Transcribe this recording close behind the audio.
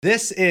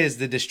This is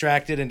the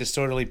Distracted and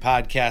Disorderly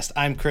podcast.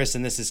 I'm Chris,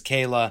 and this is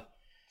Kayla.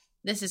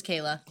 This is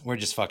Kayla. We're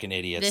just fucking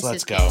idiots. This Let's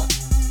is go.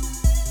 Kayla.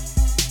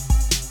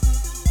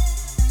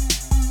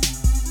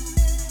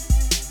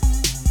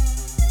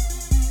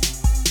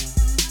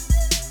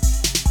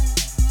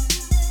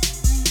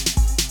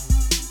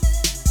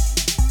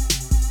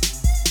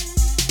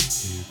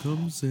 Here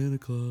comes Santa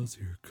Claus,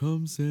 here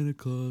comes Santa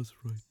Claus,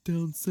 right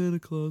down Santa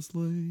Claus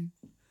Lane.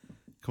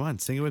 Come on,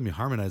 sing it with me.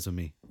 Harmonize with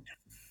me.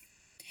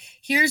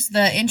 Here's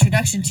the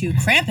introduction to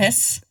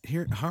Krampus.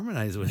 Here,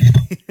 harmonize with me.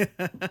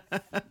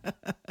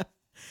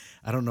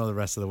 I don't know the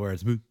rest of the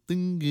words. Right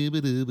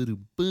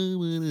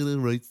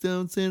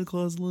down Santa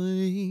Claus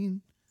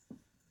Lane.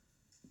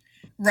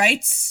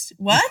 Writes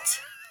what?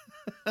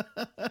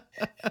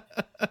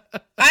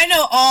 I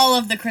know all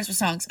of the Christmas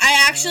songs.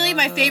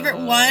 My favorite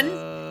one,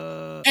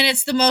 and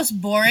it's the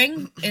most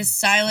boring, is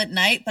Silent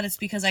Night, but it's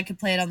because I could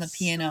play it on the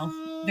piano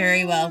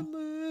very well.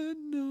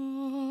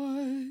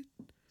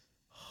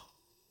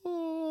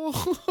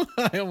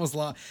 I almost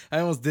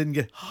didn't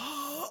get.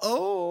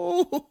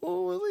 Holy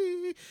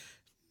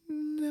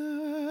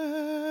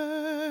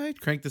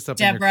night. Crank this up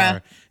in your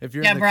car. If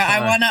you're in the car,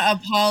 I want to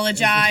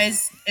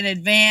apologize in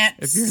advance.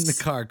 If you're in the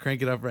car,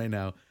 crank it up right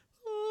now.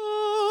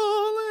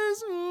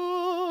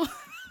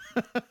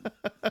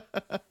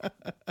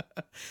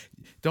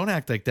 Don't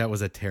act like that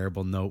was a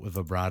terrible note with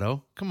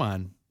vibrato. Come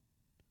on.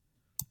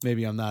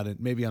 Maybe I'm not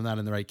in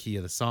the right key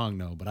of the song,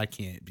 no, but I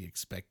can't be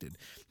expected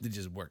to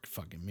just work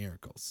fucking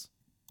miracles.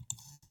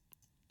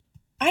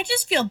 I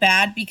just feel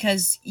bad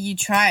because you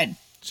tried.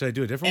 Should I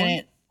do a different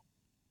one?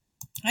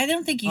 I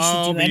don't think you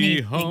should do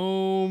anything. I'll be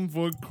home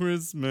for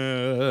Christmas.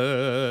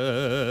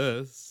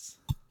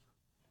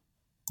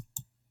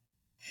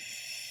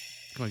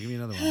 Come on, give me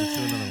another one. Let's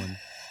do another one.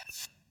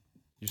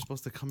 You're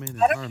supposed to come in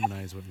and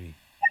harmonize with me.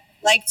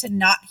 I'd like to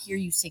not hear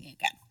you sing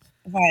again.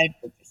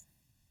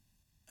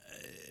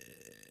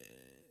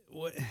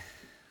 What?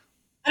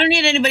 I don't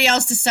need anybody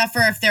else to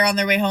suffer if they're on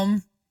their way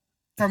home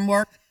from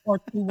work or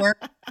to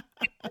work.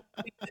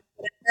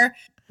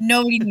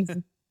 Nobody needs to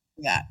do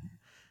that.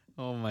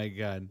 Oh my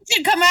God. You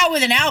should come out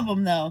with an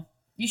album, though.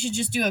 You should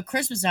just do a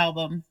Christmas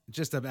album.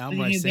 Just an album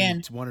I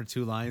sing one or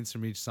two lines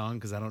from each song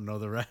because I don't know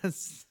the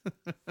rest.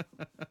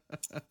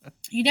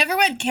 You never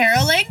went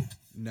caroling?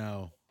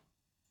 No.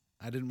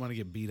 I didn't want to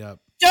get beat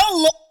up.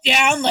 Don't look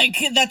down like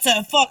that's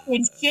a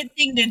fucking shit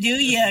thing to do,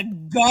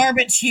 you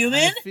garbage human.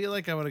 I feel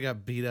like I would have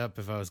got beat up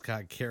if I was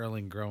caught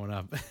caroling growing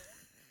up.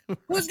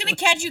 Who's going to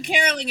catch you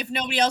caroling if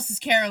nobody else is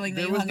caroling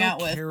that you hung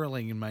out with? There was no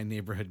caroling in my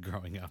neighborhood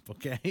growing up,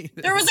 okay?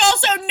 There was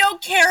also no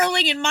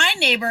caroling in my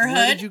neighborhood.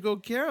 Where did you go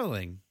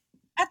caroling?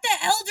 At the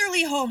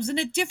elderly homes in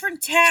a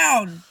different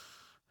town.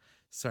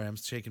 Sorry, I'm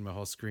shaking my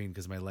whole screen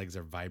because my legs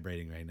are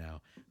vibrating right now.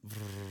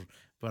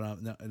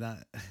 But no, not.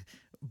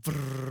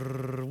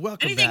 Welcome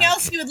Anything back.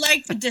 else you would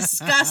like to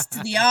discuss to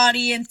the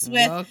audience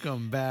with?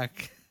 Welcome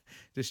back.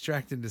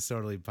 Distracted and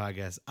Disorderly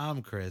Podcast.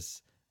 I'm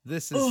Chris.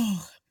 This is... Ooh.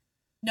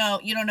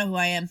 No, you don't know who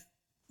I am.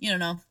 You don't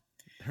know.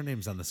 Her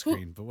name's on the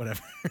screen, but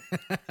whatever.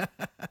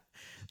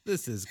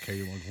 This is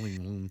Kayla.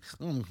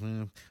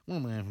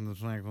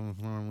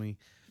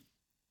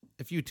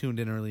 If you tuned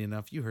in early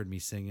enough, you heard me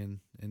singing.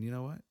 And you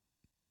know what? I'm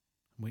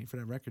waiting for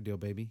that record deal,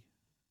 baby.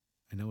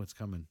 I know it's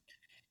coming.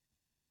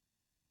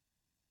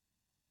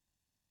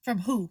 From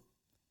who?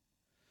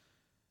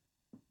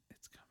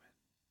 It's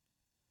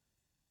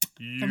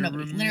coming. From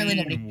nobody. Literally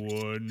nobody.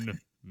 One,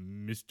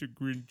 Mr.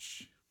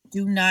 Grinch.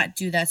 Do not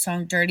do that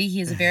song dirty.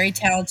 He is a very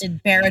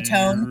talented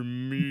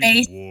baritone.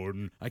 Bass.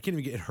 I can't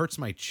even get. It hurts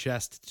my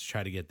chest to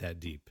try to get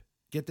that deep.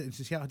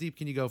 See how deep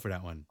can you go for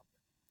that one?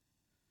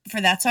 For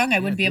that song, I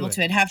wouldn't be able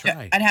to. I'd have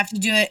to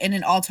do it in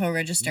an alto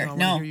register. No, I want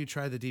to hear you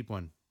try the deep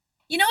one.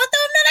 You know what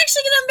though? I'm not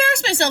actually gonna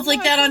embarrass myself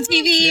like that on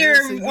TV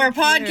or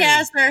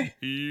podcast or.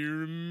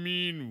 You're a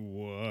mean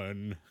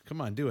one. Come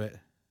on, do it.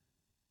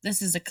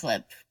 This is a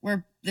clip.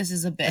 This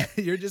is a bit.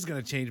 You're just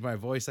gonna change my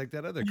voice like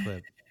that other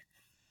clip.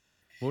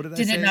 What did I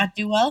say? Did it not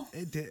do well?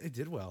 It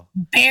did well.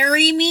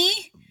 Bury me?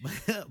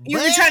 You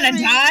were trying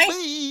to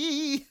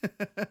die?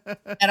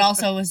 That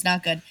also was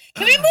not good.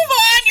 Can we move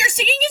on? Your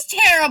singing is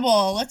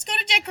terrible. Let's go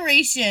to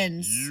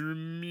decorations. You're a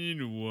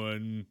mean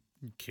one.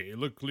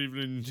 Kayla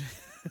Cleveland.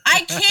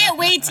 I can't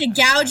wait to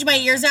gouge my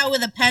ears out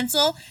with a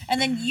pencil,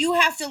 and then you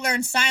have to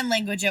learn sign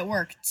language at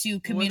work to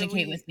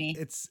communicate with me.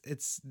 It's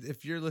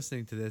if you're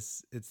listening to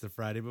this, it's the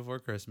Friday before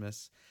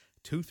Christmas.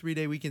 2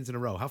 3-day weekends in a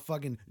row. How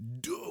fucking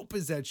dope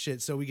is that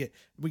shit? So we get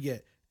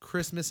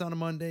Christmas on a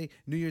Monday,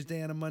 New Year's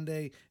Day on a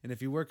Monday, and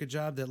if you work a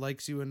job that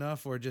likes you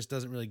enough or just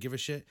doesn't really give a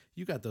shit,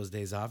 you got those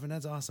days off, and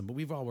that's awesome. But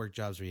we've all worked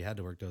jobs where you had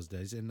to work those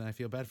days, and I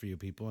feel bad for you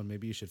people, and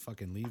maybe you should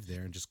fucking leave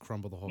there and just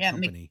crumble the whole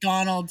company.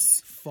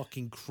 McDonald's.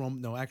 Fucking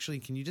No,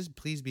 actually, can you just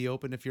please be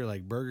open if you're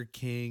like Burger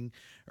King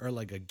or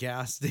like a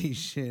gas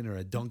station or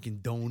a Dunkin'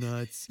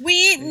 Donuts?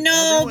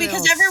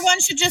 Because everyone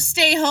should just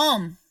stay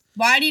home.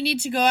 Why do you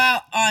need to go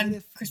out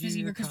on Christmas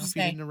Eve or Christmas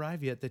Day? Your coffee didn't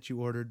arrive yet that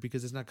you ordered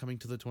because it's not coming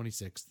till the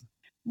 26th.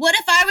 What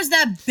if I was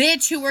that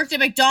bitch who worked at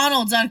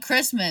McDonald's on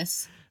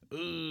Christmas?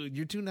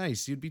 You're too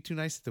nice. You'd be too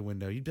nice at the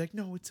window. You'd be like,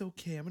 no, it's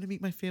okay. I'm gonna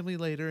meet my family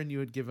later, and you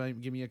would give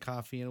me a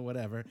coffee and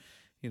whatever.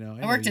 You know,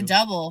 I worked a you.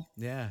 double.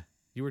 Yeah,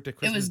 you worked a It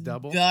Christmas was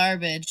double.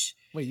 garbage.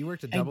 Wait, you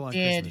worked a I double on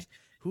did. Christmas?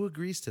 Who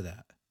agrees to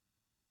that?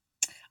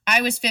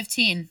 I was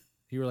 15.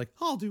 You were like,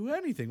 I'll do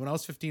anything. When I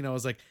was 15, I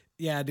was like,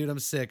 yeah, dude, I'm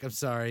sick. I'm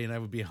sorry, and I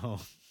would be home.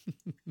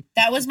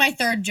 That was my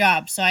third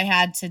job, so I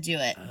had to do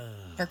it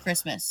for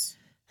Christmas.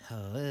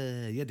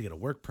 You had to get a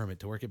work permit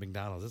to work at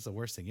McDonald's. That's the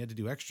worst thing. You had to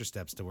do extra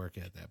steps to work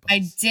at that I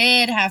place.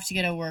 did have to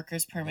get a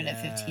worker's permit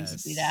at 15 to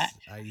do that.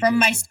 Yes. From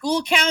my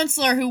school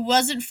counselor who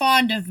wasn't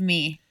fond of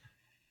me.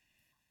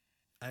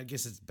 I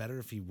guess it's better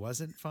if he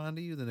wasn't fond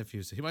of you than if he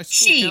was. My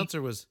school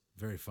counselor was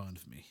very fond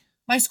of me.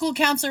 My school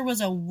counselor was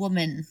a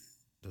woman.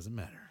 Doesn't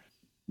matter.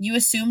 You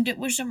assumed it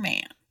was a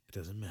man. It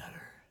doesn't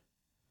matter.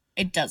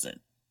 It doesn't.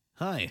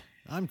 Hi,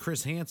 I'm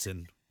Chris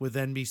Hansen with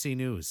NBC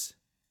News.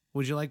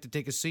 Would you like to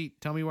take a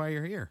seat? Tell me why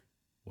you're here.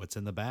 What's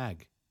in the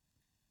bag?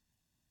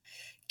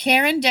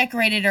 Karen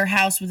decorated her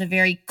house with a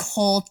very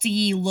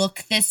culty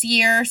look this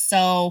year,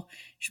 so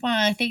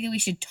I think that we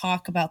should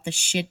talk about the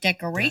shit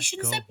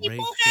decorations that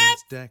people have.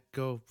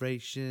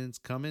 Decorations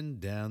coming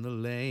down the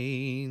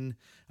lane.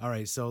 All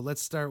right, so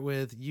let's start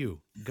with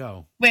you.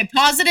 Go. Wait,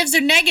 positives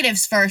or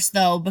negatives first,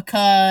 though,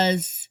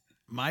 because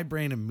my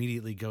brain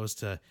immediately goes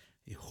to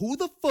who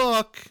the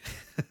fuck?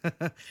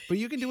 But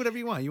you can do whatever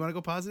you want. You want to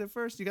go positive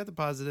first? You got the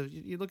positive.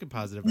 You're looking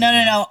positive.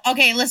 Right No.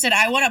 Okay, listen,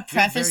 I want to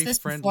preface this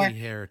friendly before.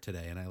 Hair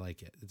today, and I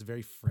like it. It's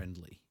very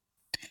friendly.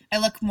 I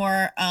look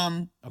more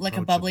like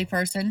a bubbly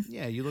person.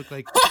 Yeah, you look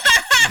like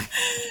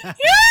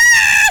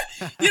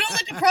You don't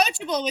look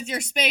approachable with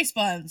your space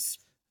buns.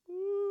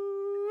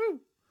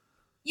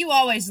 You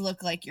always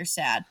look like you're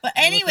sad. But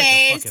anyways,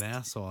 I look like a fucking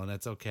asshole, and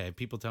that's okay.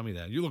 People tell me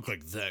that. You look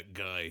like that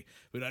guy.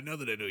 But I know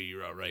that I know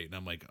you're all right. And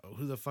I'm like, oh,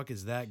 who the fuck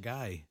is that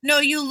guy? No,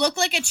 you look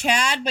like a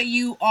Chad, but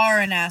you are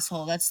an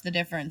asshole. That's the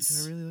difference.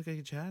 Do I really look like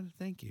a Chad?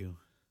 Thank you.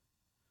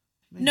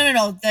 Man.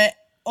 No. The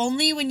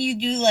only when you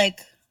do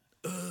like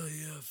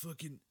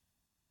fucking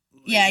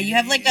yeah, you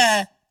have like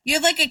a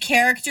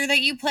character that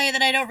you play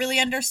that I don't really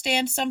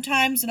understand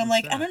sometimes, and I'm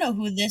like, I don't know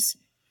who this.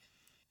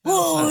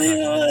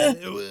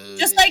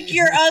 Just like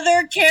your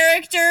other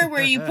character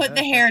where you put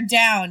the hair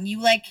down. You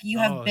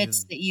have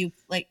bits that you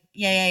like.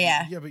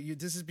 Yeah. Yeah, but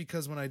this is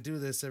because when I do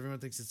this, everyone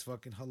thinks it's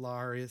fucking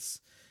hilarious.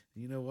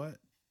 You know what?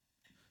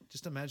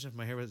 Just imagine if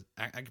my hair was.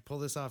 I could pull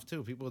this off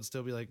too. People would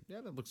still be like,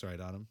 yeah, that looks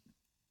right on him.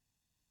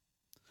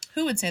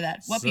 Who would say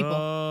that? What people?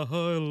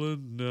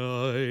 Silent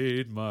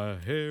night, my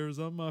hair's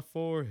on my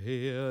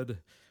forehead.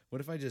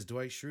 What if I just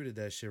Dwight Schruted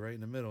that shit right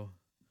in the middle?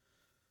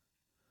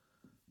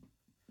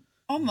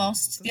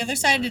 Almost. The other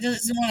side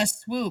doesn't want to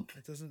swoop.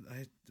 It doesn't.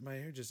 My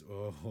hair just.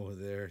 Oh,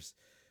 there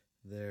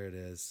it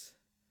is.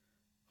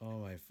 Oh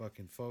my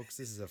fucking folks,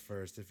 this is a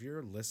first. If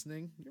you're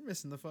listening, you're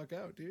missing the fuck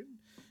out, dude.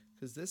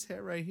 Because this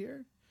hair right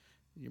here,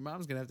 your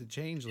mom's gonna have to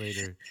change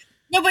later.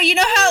 No, but you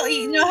know how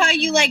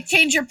you like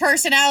change your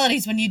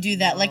personalities when you do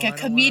that, like a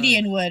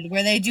comedian would,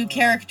 where they do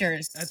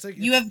characters. That's like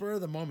you have spur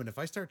of the moment. If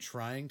I start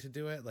trying to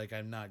do it, like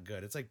I'm not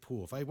good. It's like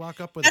pool. If I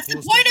walk up with that's a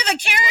pool the point of a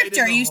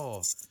character.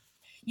 Right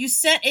you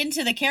set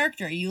into the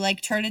character. You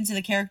like turn into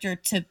the character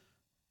to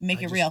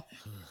make it real.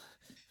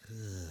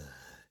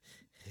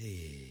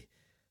 Hey,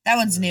 that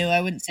one's new.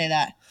 I wouldn't say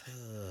that.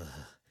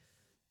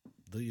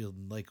 Do you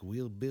like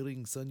wheel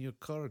bearings on your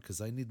car? Because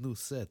I need new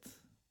set.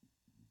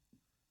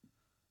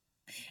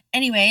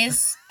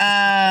 Anyways,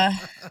 I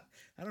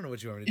don't know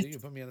what you want me to do. You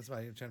put me on the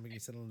spot. You're trying to make me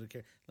settle into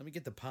care. Let me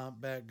get the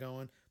pomp back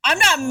going. I'm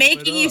not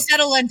making you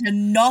settle into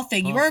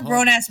nothing. You are a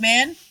grown ass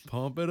man.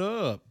 Pump it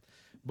up.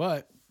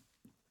 But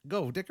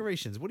go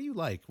decorations. What do you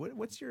like?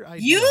 What's your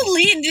idea? You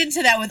leaned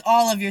into that with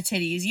all of your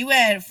titties. You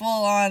went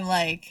full on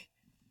like,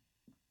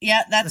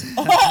 yeah, that's.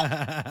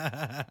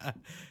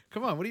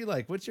 Come on, what do you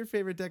like? What's your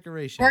favorite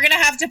decoration? We're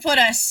gonna have to put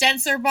a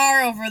censor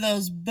bar over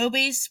those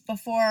boobies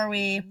before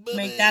we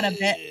make that a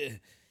bit.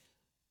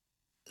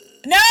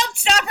 No,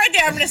 stop right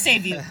there. I'm gonna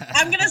save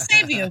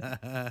you.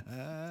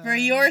 For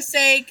your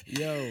sake.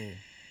 Yo.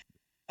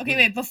 Okay,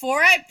 wait.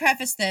 Before I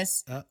preface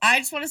this, I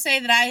just want to say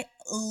that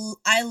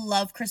I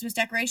love Christmas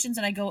decorations,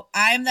 and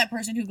I am that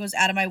person who goes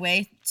out of my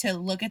way to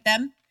look at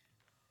them,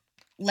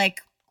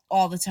 like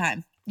all the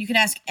time. You can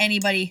ask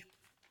anybody.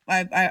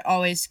 I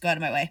always go out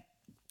of my way,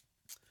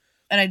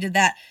 and I did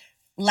that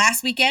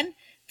last weekend,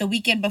 the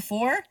weekend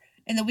before,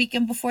 and the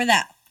weekend before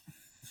that,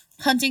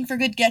 hunting for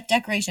good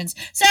decorations.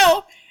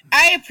 So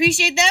I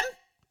appreciate them,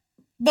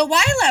 but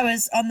while I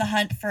was on the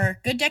hunt for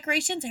good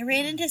decorations, I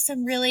ran into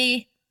some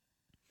really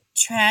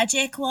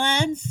tragic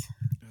ones.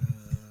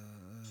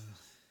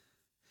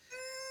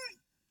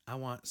 I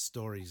want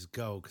stories.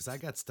 Go, because I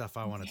got stuff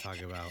I want to talk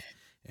about,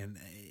 and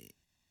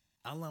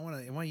I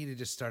want you to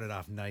just start it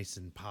off nice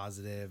and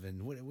positive.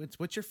 And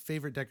what's your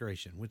favorite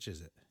decoration? Which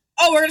is it?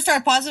 Oh, we're gonna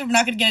start positive. I'm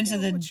not gonna get into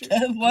the ones.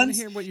 I want to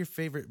hear what your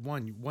favorite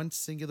one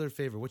singular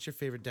favorite. What's your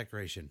favorite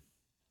decoration?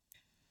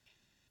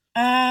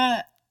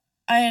 I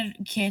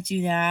can't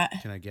do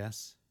that. Can I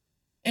guess?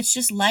 It's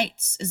just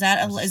lights. Is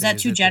that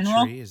too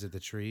general? Is it the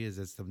tree? Is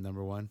it the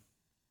number one?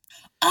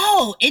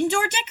 Oh,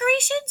 indoor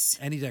decorations?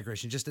 Any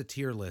decoration, just a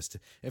tier list.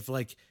 If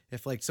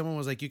someone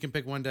was like, you can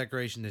pick one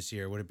decoration this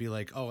year, would it be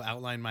like, oh,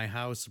 outline my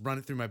house, run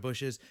it through my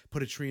bushes,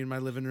 put a tree in my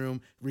living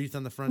room, wreath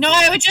on the front No, door?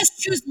 I would just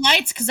choose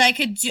lights because I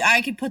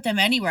could put them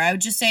anywhere. I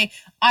would just say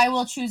I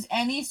will choose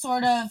any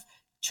sort of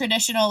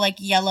traditional like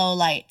yellow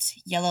lights,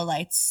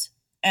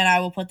 and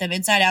I will put them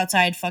inside,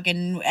 outside,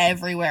 fucking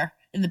everywhere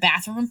in the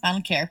bathroom. I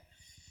don't care.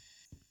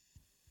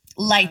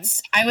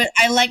 Lights.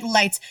 I like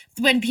lights.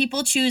 When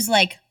people choose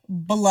like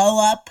blow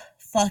up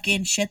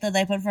fucking shit that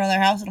they put in front of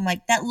their house, and I'm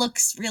like, that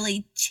looks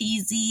really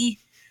cheesy.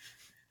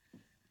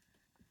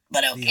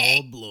 But The okay.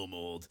 old blow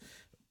mold.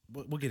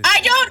 We'll get into I that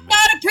in a don't minute.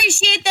 not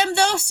appreciate them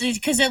though,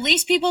 because at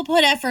least people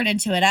put effort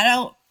into it.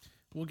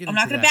 We'll get I'm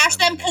into not gonna that in bash a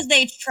them minute. because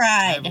they I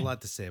tried. have a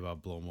lot to say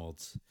about blow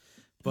molds,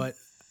 but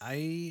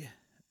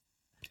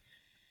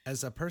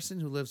as a person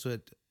who lives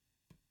with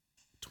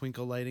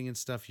twinkle lighting and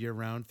stuff year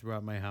round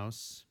throughout my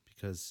house,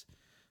 because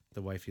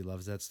the wifey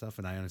loves that stuff,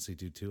 and I honestly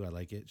do too. I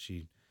like it.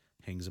 She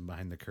hangs them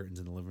behind the curtains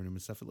in the living room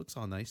and stuff. It looks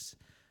all nice.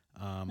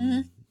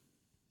 I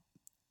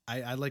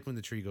like when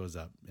the tree goes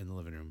up in the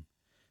living room.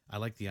 I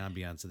like the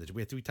ambiance of the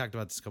tree. We talked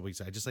about this a couple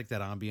weeks ago. I just like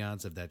that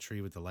ambiance of that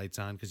tree with the lights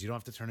on, because you don't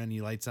have to turn any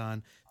lights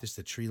on. Just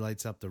the tree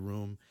lights up the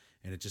room,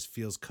 and it just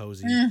feels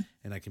cozy.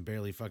 And I can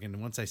barely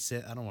once I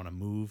sit, I don't want to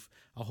move.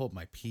 I'll hold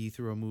my pee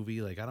through a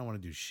movie. Like, I don't want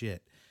to do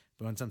shit.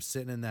 But once I'm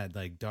sitting in that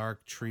like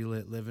dark tree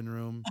lit living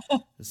room,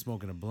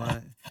 smoking a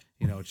blunt,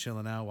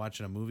 chilling out,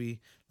 watching a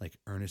movie like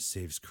Ernest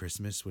Saves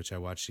Christmas, which I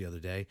watched the other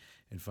day,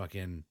 and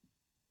fucking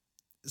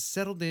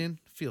settled in,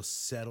 feel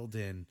settled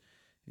in,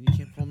 and you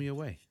can't pull me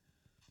away.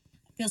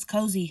 Feels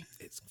cozy.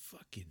 It's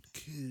fucking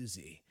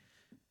cozy.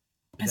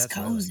 It's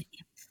cozy.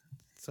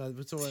 So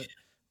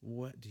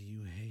what do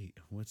you hate?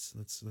 Let's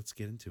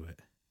get into it.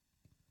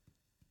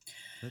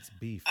 Let's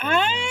beef right now.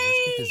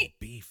 Let's get this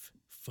beef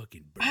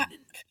fucking burning.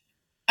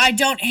 I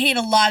don't hate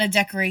a lot of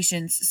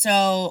decorations,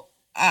 so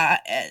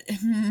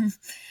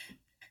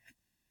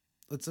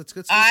let's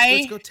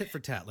go tit for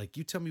tat. Like,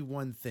 you tell me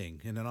one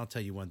thing, and then I'll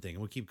tell you one thing, and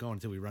we'll keep going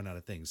until we run out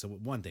of things. So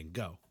one thing,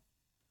 go.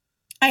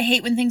 I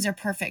hate when things are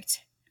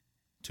perfect.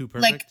 Too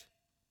perfect? Like,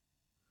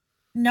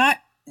 not.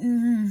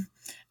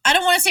 I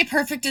don't want to say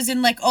perfect as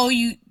in like, oh,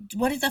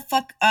 what is the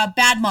fuck?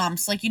 Bad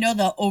moms, like,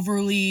 the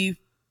overly,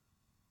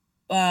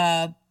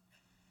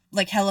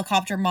 like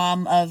helicopter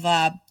mom of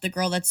the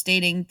girl that's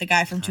dating the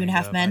guy from Two and a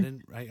Half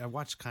Men. I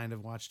watched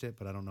it,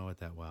 but I don't know it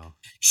that well.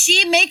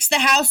 She makes the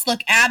house look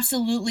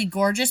absolutely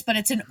gorgeous, but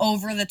it's an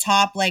over the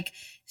top, like,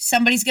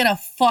 somebody's gonna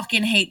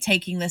fucking hate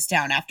taking this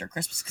down after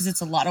Christmas because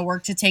it's a lot of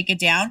work to take it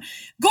down.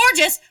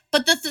 Gorgeous,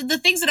 but the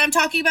things that I'm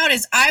talking about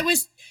is I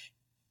was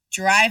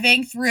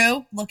driving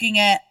through looking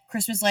at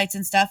Christmas lights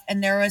and stuff,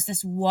 and there was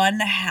this one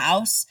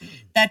house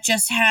that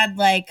just had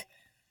like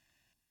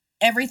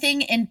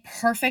everything in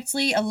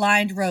perfectly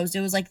aligned rows. It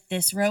was like,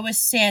 this row is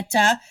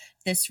Santa,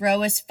 this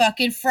row is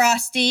fucking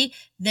Frosty,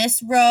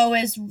 this row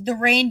is the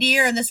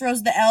reindeer, and this row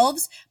is the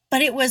elves.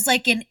 But it was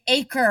like an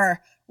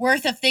acre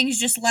worth of things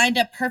just lined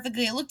up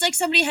perfectly. It looked like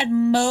somebody had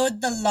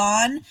mowed the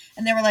lawn,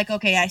 and they were like,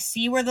 okay, I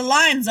see where the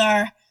lines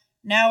are.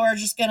 Now we're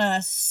just gonna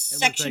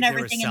section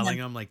everything they were selling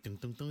in them like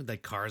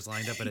like cars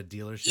lined up at a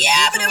dealership.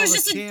 Yeah, but it was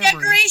just a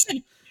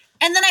decoration.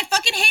 And then I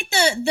fucking hate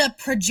the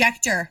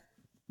projector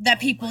that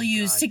people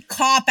use to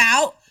cop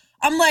out.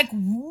 I'm like,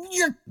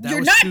 you're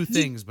not. Two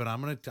things, but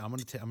I'm gonna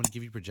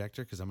give you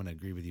projector because I'm gonna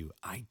agree with you.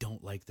 I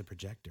don't like the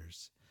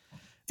projectors.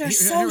 They're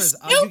so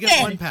stupid. You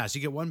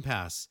get one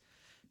pass.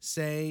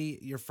 Say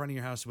you're front of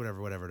your house,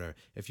 whatever.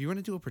 If you're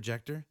gonna do a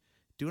projector,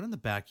 do it on the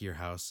back of your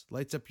house.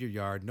 Lights up your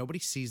yard. Nobody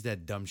sees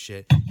that dumb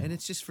shit, and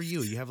it's just for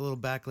you. You have a little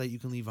backlight you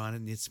can leave on,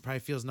 and it probably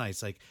feels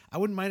nice. Like, I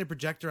wouldn't mind a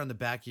projector on the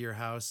back of your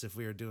house if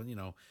we were doing,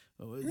 because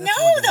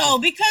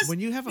when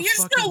you have you're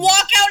just gonna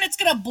walk out and it's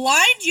gonna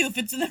blind you if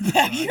it's in the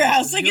back of your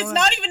house. Like, it's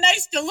not even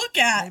nice to look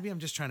at. Maybe I'm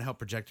just trying to help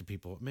projector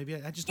people. Maybe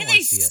I just don't want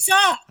to see it.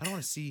 Suck. I don't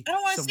want to see.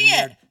 Some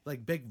weird,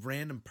 like, big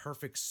random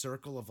perfect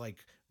circle of like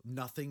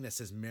nothing that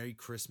says Merry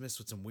Christmas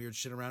with some weird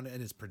shit around it,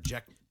 and it's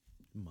project.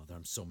 Mother,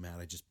 I'm so mad.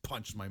 I just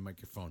punched my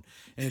microphone.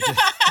 And it just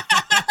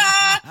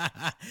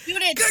Dude,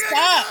 it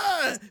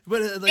sucks.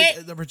 But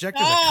the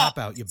projector's a cop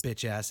out, you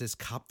bitch asses.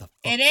 Cop the fuck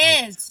It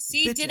out. is.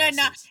 See, did I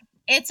not?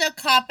 It's a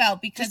cop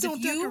out because just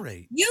don't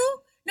decorate.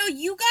 You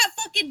got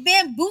fucking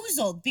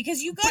bamboozled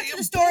because you got to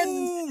the store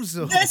and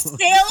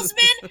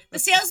the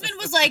salesman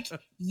was like,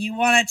 you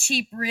want a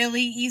cheap,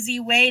 really easy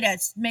way to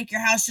make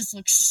your house just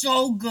look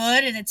so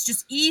good, and it's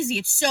just easy.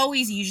 It's so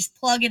easy. You just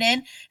plug it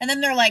in, and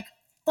then they're like,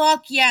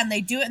 fuck yeah, and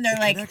they do it, and they're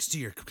like, connects to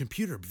your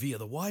computer via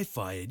the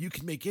Wi-Fi, and you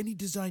can make any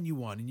design you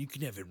want, and you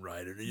can have it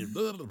right. They don't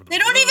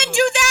even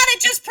do that.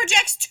 It just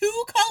projects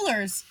two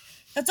colors.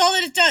 That's all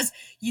that it does.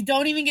 You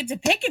don't even get to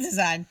pick a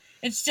design.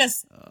 It's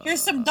just,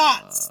 here's some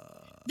dots.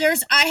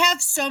 I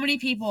have so many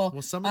people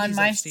on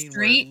my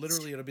street.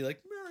 Literally, it'll be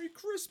like, Merry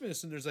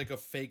Christmas, and there's like a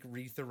fake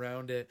wreath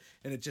around it,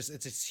 and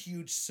it's a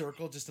huge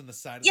circle just on the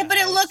side of the house.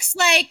 It looks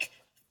like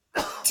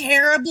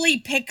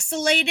terribly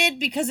pixelated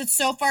because it's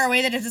so far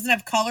away that it doesn't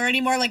have color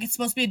anymore. Like, it's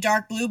supposed to be a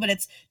dark blue, but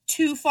it's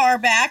too far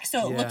back,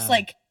 so it looks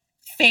like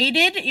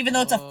faded, even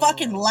though it's a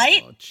fucking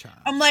light. child.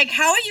 I'm like,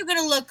 how are you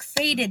gonna look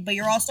faded, but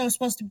you're also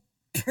supposed to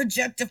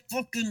project a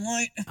fucking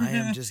light?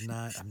 I'm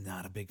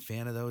not a big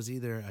fan of those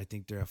either. I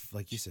think they're,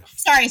 like you said.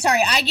 Sorry.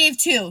 I gave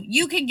 2.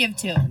 You can give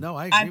 2. No,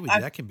 I agree with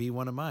you. That can be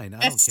one of mine.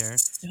 I don't care.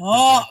 Sucks.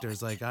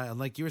 Projectors,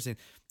 like you were saying,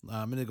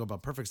 I'm going to go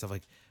about perfect stuff.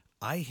 Like,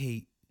 I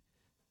hate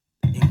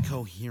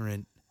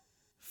incoherent,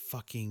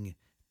 fucking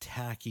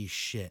tacky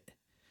shit.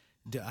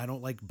 I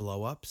don't like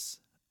blow-ups.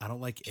 I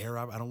don't like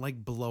I don't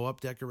like blow-up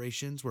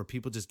decorations where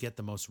people just get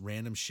the most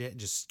random shit and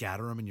just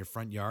scatter them in your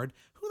front yard.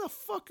 Who the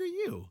fuck are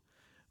you?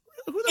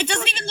 It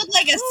doesn't even look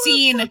like a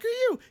scene. Who the fuck are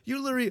you?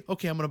 You literally,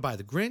 okay, I'm going to buy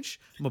the Grinch.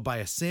 I'm going to buy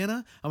a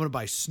Santa. I'm going to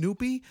buy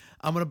Snoopy.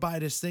 I'm going to buy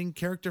this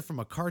character from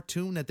a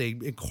cartoon that they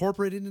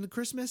incorporated into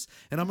Christmas.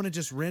 And I'm going to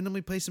just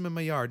randomly place them in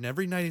my yard. And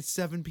every night at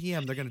 7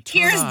 p.m., they're going to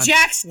turn on. Here's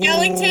Jack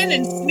Skellington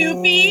and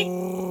Snoopy.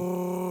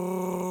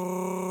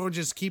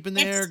 Just keeping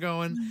the air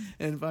going.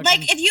 And fucking,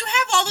 like, if you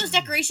have all those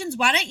decorations,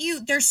 why don't you,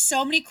 there's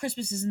so many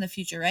Christmases in the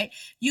future, right?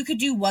 You could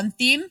do one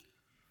theme,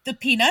 the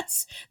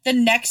Peanuts. The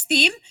next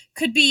theme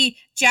could be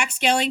Jack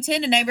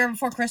Skellington and Nightmare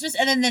Before Christmas.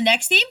 And then the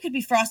next theme could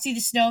be Frosty the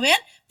Snowman.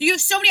 You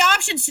have so many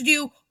options to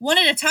do one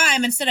at a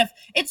time instead of,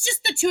 it's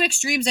just the two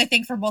extremes, I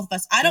think, for both of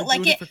us. I don't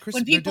like it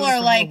when people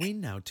are like,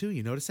 Halloween now too.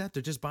 You notice that?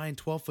 They're just buying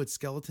 12-foot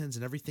skeletons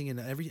and everything, and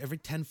every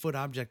 10-foot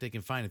object they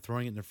can find and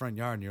throwing it in their front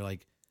yard. And you're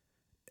like,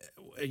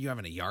 are you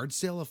having a yard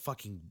sale of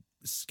fucking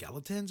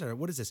skeletons, or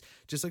what is this?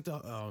 Just like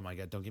oh my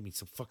god, don't get me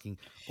so fucking,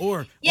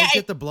 or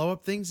get the blow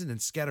up things and then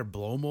scatter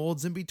blow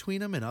molds in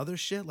between them and other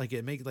shit, like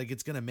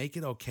it's gonna make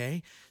it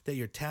okay that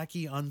your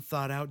tacky,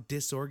 unthought out,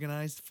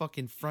 disorganized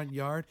fucking front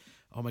yard.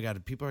 Oh my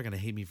god, people are gonna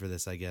hate me for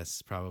this, I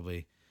guess,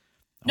 probably.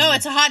 No,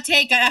 it's a hot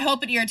take. I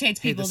hope it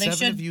irritates people. The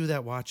 7 of you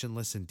that watch and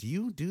listen, do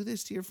you do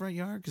this to your front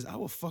yard? Because I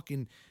will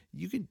fucking,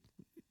 you can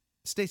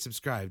stay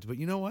subscribed, but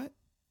you know what,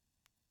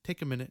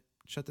 take a minute,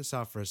 shut this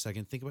off for a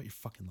second, think about your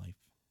fucking life.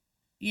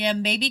 Yeah,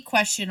 maybe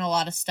question a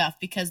lot of stuff,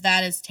 because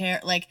that is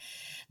like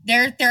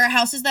there are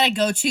houses that I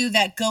go to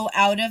that go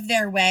out of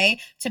their way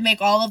to make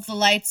all of the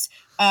lights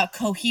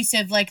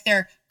cohesive, like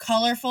they're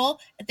colorful,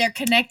 they're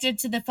connected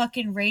to the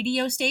fucking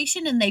radio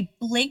station and they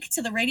blink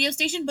to the radio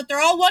station, but they're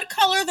all one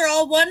color, they're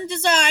all one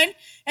design,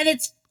 and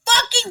it's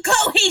fucking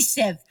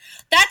cohesive.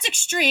 That's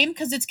extreme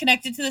because it's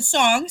connected to the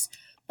songs.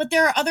 But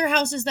there are other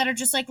houses that are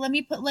just like, let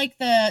me put like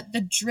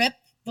the drip,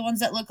 the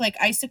ones that look like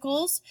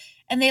icicles,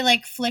 and they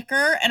like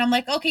flicker, and I'm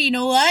like, okay, you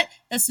know what?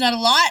 That's not a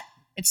lot.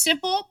 It's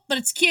simple, but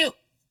it's cute.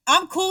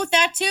 I'm cool with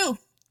that too.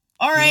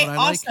 All right,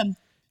 awesome. Like?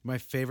 My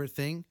favorite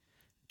thing,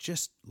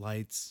 just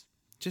lights.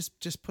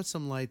 Just put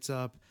some lights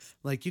up.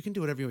 Like, you can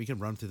do whatever you want. You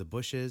can run through the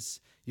bushes.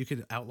 You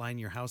could outline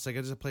your house. Like,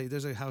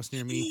 there's a house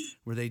near me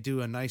where they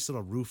do a nice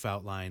little roof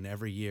outline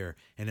every year,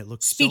 and it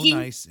looks so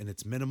nice, and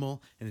it's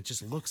minimal, and it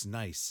just looks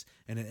nice.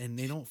 And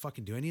they don't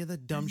fucking do any of the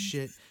dumb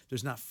shit.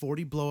 There's not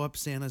 40 blow up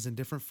Santas in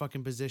different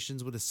fucking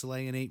positions with a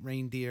sleigh and 8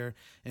 reindeer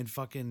and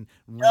fucking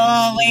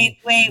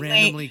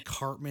randomly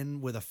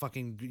Cartman with a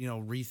fucking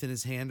wreath in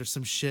his hand or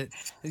some shit,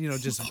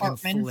 just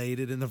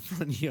inflated in the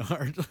front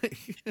yard.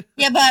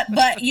 Yeah,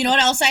 but you know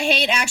what else I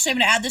hate? Actually, I'm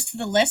gonna add this to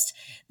the list.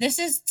 This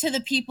is to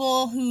the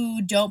people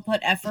who don't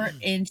put effort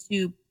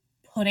into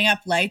putting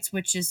up lights,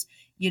 which is,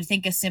 you'd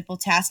think, a simple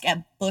task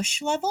at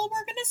bush level,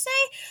 we're gonna say.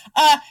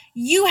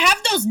 You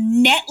have those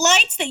net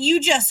lights that you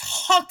just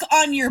huck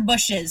on your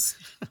bushes.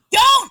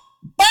 Don't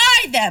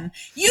buy them.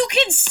 You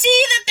can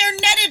see that they're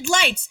netted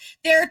lights.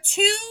 They're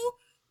 2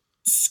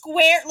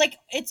 square, like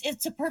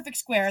it's a perfect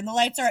square, and the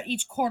lights are at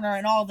each corner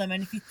and all of them.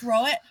 And if you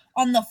throw it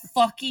on the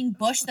fucking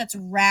bush that's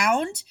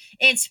round,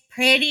 it's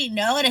pretty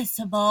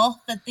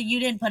noticeable that you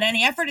didn't put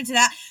any effort into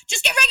that.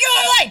 Just get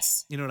regular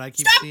lights. You know what I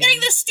keep Stop seeing? getting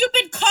the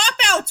stupid cop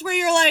outs where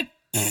you're like,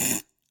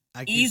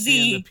 I keep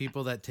seeing the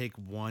people that take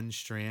one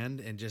strand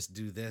and just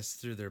do this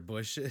through their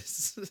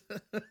bushes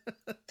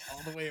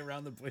all the way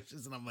around the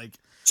bushes, and I'm like,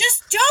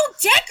 just don't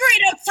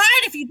decorate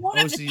outside if you don't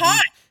have the time.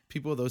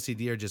 People with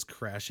OCD are just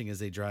crashing as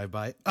they drive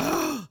by.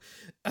 Oh.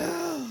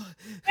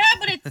 Yeah,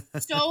 but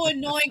it's so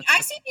annoying. I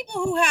see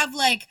people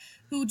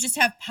who just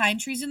have pine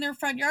trees in their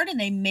front yard, and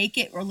they make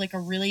it like a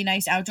really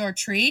nice outdoor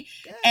tree.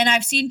 Yeah. And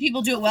I've seen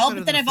people do it well,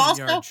 but then I've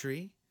also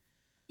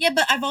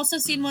but I've also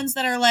seen ones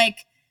that are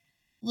like,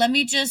 let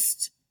me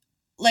just,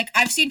 like,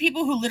 I've seen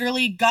people who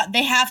literally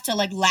they have to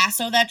like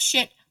lasso that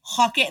shit,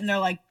 huck it, and they're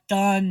like,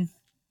 done.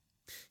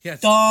 Yeah,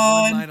 it's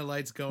one line of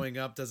lights going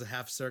up, does a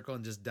half circle,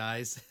 and just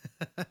dies.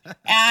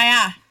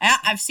 Yeah,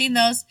 I've seen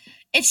those.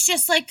 It's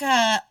just like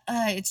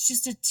it's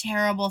just a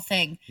terrible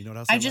thing. You know what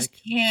else I just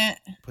can't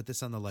put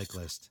this on the like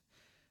list.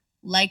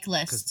 Like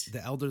list. Because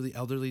the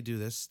elderly do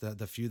this.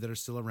 The few that are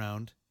still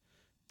around,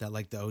 that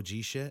like the OG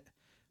shit,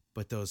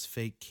 but those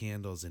fake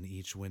candles in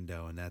each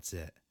window, and that's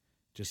it.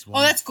 Just Oh,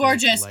 one that's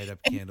gorgeous. light up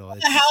If candle. you have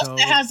It's a house so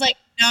that has like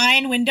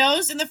 9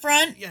 windows in the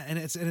front. yeah, and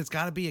it's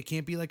got to be. It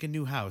can't be like a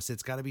new house.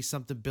 It's got to be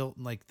something built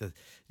in like the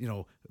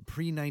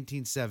pre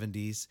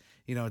 1970s.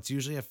 It's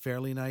usually a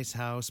fairly nice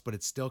house, but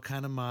it's still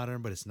kind of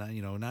modern. But it's not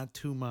not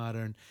too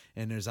modern.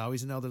 And there's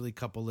always an elderly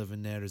couple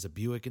living there. There's a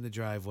Buick in the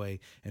driveway,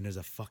 and there's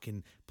a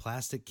fucking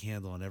plastic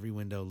candle on every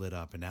window lit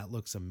up, and that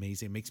looks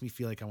amazing. It makes me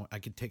feel like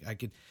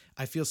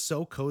I feel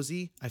so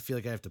cozy. I feel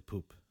like I have to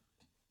poop.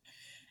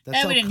 That's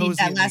how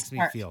cozy it makes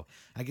me feel.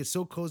 I get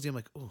so cozy. I'm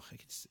like, oh, I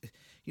can,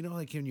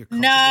 like when you're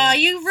comfortable. No,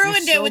 you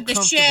ruined it with the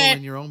shit.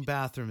 In your own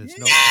bathroom, it's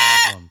no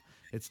problem.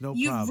 It's no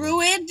problem. You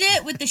ruined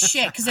it with the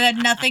shit because it had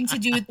nothing to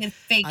do with the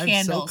fake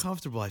candles. I'm so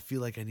comfortable. I feel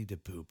like I need to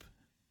poop.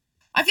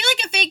 I feel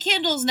like a fake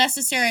candle is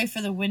necessary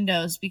for the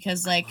windows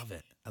because, like,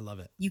 I love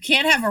it. You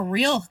can't have a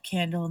real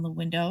candle in the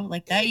window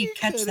like that. You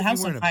catch the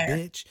house on fire.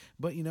 Bitch.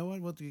 But you know what?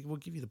 We'll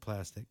give you the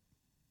plastic.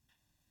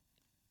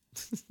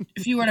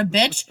 If you were a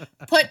bitch,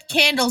 put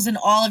candles in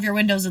all of your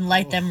windows and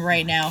light them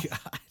right now.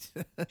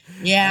 God.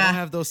 Yeah. I don't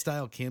have those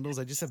style candles.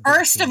 I just have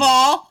First of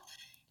all,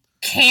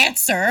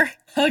 cancer.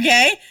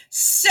 Okay.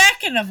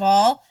 Second of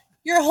all,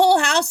 your whole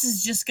house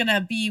is just gonna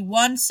be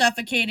one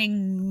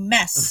suffocating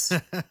mess.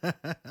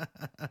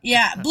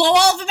 Yeah. Blow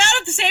all of them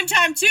out at the same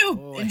time too.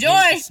 Oh, Enjoy.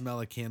 I hate the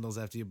smell of candles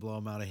after you blow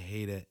them out. I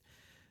hate it.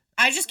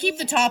 I just keep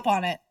the top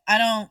on it. I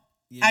don't.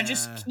 Yeah. I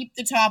just keep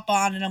the top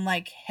on, and I'm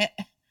like,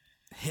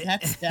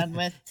 that's done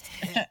with.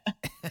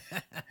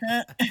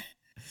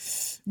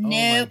 No.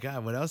 Oh my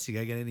God! What else? You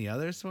got any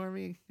others for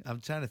me?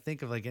 I'm trying to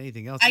think of like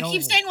anything else. I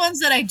keep saying ones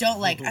that I don't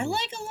like. I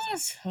like a lot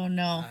of. Oh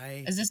no!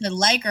 Is this a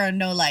like or a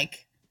no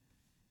like?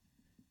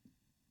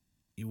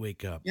 You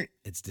wake up.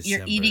 It's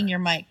December. You're eating your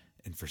mic,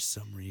 and for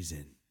some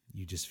reason,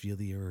 you just feel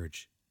the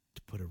urge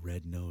to put a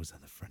red nose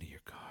on the front of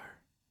your car.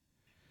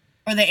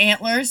 Or the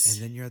antlers.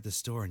 And then you're at the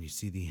store and you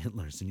see the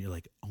antlers and you're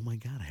like, oh my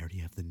God, I already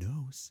have the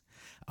nose.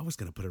 I was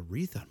going to put a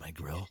wreath on my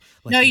grill.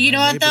 Like no, you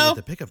know what though? With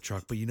the pickup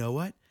truck, but you know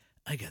what?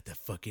 I got the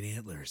fucking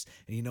antlers.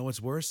 And you know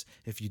what's worse?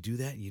 If you do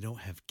that and you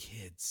don't have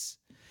kids.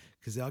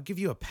 Because I'll give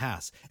you a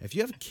pass. If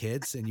you have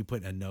kids and you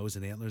put a nose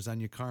and antlers on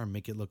your car and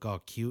make it look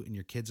all cute and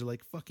your kids are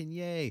like, fucking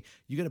yay,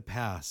 you got a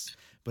pass.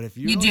 But if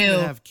you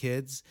don't have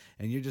kids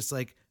and you're just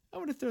like, I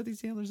want to throw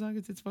these antlers on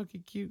because it's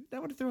fucking cute. I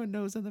want to throw a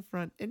nose on the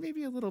front and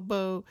maybe a little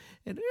bow.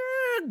 And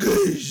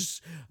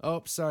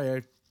oh, sorry,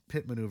 I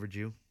pit maneuvered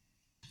you.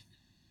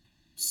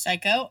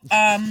 Psycho.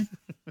 I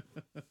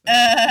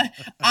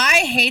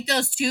hate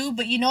those too,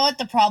 but you know what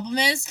the problem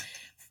is?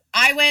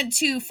 I went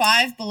to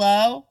Five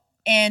Below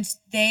and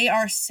they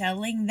are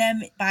selling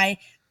them by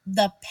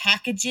the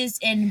packages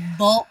in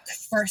bulk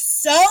for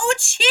so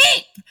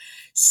cheap.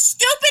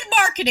 Stupid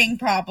marketing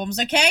problems,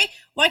 okay?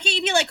 Why can't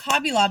you be like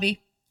Hobby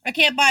Lobby? I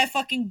can't buy a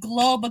fucking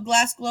globe, a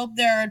glass globe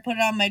there, and put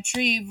it on my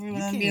tree. You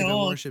can't even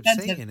worship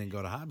Satan and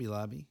go to Hobby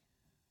Lobby.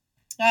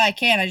 Oh, I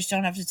can. I just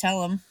don't have to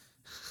tell him.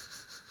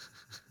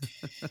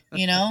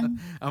 You know?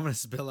 I'm going to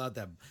spill out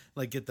that,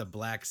 like, get the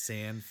black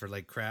sand for,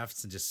 like,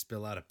 crafts and just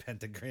spill out a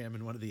pentagram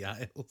in one of the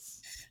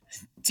aisles.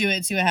 Do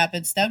it. See what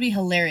happens. That would be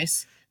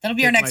hilarious. That'll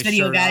be our next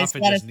video, guys.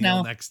 Let us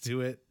know. Next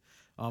to it.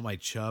 All my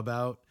chub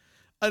out.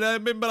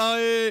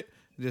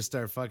 Just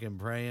start fucking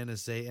praying to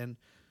Satan.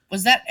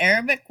 Was that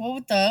Arabic?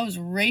 That was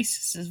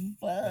racist as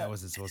fuck. That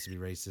wasn't supposed to be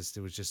racist.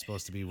 It was just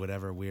supposed to be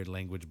whatever weird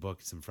language book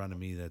is in front of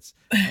me that's,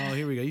 oh,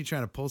 here we go. You're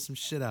trying to pull some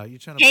shit out. You're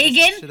trying to pull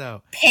some shit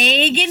out.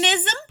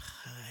 Paganism?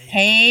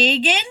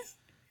 Pagan?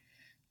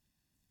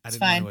 I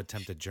didn't want to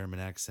attempt a German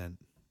accent.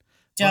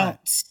 Don't.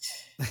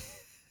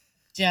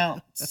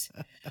 Don't.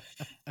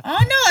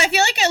 Oh, no. I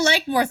feel like I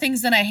like more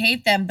things than I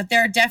hate them, but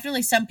there are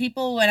definitely some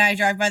people when I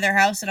drive by their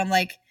house and I'm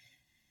like,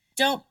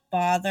 don't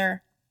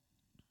bother.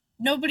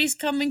 Nobody's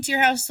coming to your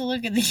house to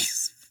look at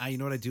these. You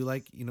know what I do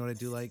like?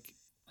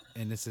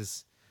 And this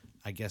is,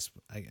 I guess,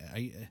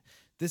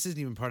 this isn't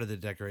even part of the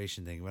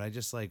decoration thing, but I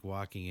just like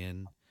walking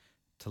in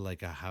to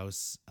like a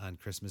house on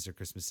Christmas or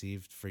Christmas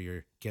Eve for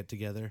your get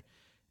together,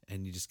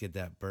 and you just get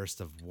that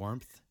burst of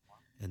warmth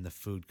and the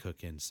food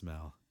cooking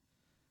smell.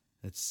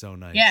 It's so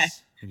nice. Yeah.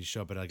 When you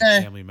show up at like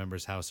a family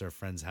member's house or a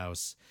friend's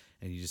house,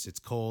 and it's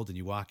cold, and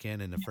you walk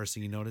in, and the first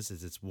thing you notice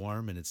is it's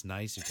warm and it's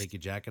nice. You take your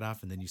jacket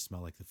off, and then you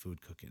smell like the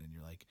food cooking, and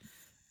you're like,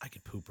 I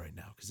could poop right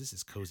now because this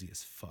is cozy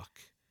as fuck.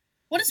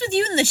 What is with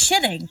you and the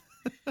shitting?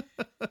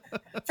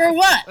 For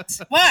what?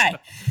 Why?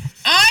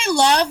 I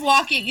love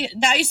walking.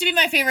 That used to be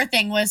my favorite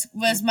thing. Was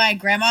my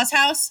grandma's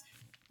house?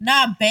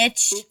 Nah,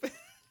 bitch.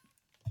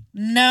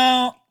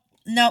 No.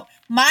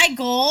 My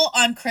goal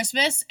on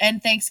Christmas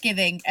and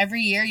Thanksgiving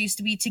every year used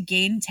to be to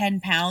gain 10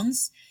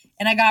 pounds.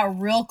 And I got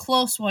real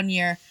close one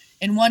year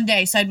in one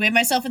day. So I'd weigh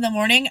myself in the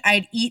morning.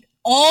 I'd eat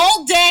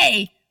all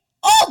day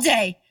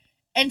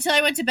until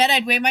I went to bed.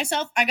 I'd weigh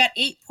myself. I got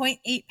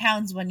 8.8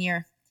 pounds one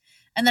year.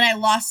 And then I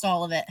lost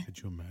all of it. Could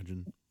you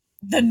imagine?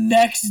 The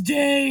next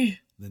day,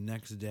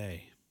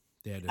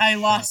 they had to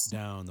shut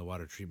down the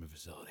water treatment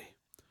facility.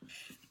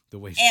 The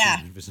waste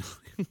treatment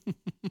facility.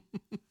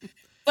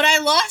 But I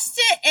lost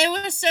it. It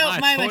was so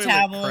my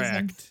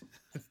metabolism.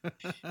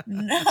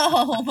 No,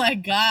 oh my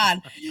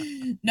God.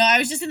 No, I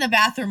was just in the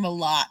bathroom a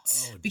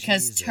lot Oh,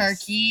 because Jesus.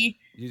 turkey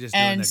You're just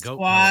doing and the goat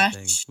pellet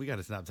thing. squash. We got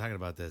to stop talking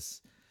about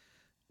this.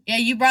 Yeah,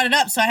 you brought it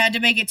up, so I had to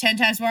make it 10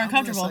 times more I'm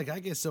uncomfortable. just like, I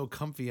get so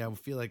comfy. I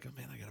feel like, oh,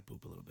 man, I got to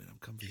poop a little bit. I'm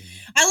comfy.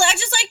 I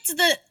just liked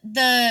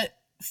the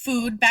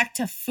food, back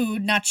to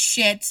food, not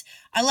shit.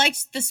 I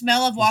liked the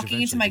smell of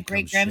walking into my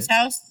great grandma's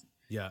house.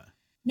 Yeah.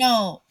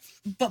 No,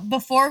 but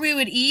before we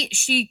would eat,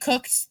 she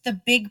cooked the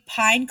big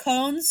pine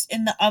cones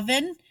in the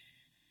oven.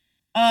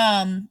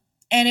 And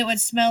it would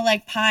smell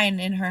like pine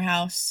in her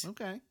house.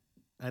 Okay.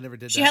 I never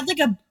did She that.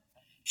 had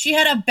she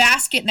had a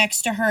basket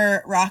next to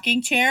her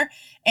rocking chair,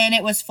 and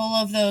it was full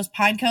of those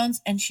pine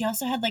cones, and she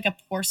also had like a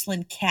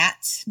porcelain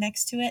cat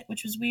next to it,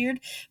 which was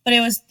weird. But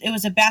it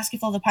was a basket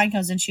full of the pine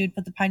cones, and she would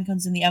put the pine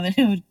cones in the oven.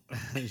 It would,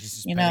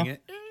 She's you know,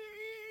 it.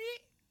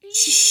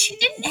 she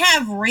didn't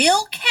have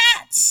real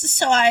cats,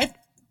 so I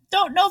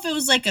don't know if it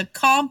was like a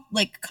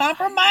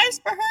compromise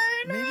for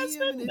her and her Maybe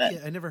husband. I'm an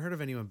idiot. I never heard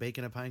of anyone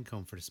baking a pine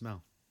cone for the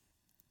smell.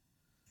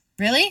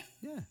 Really?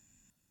 Yeah.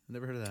 I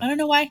never heard of that. I don't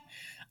know why.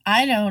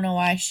 I don't know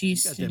why she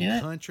used got to them do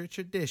it. country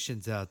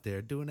traditions out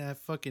there doing that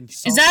fucking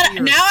salt. Is that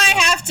now? Stuff. I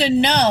have to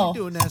know.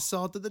 You're doing that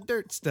salt of the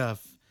dirt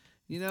stuff.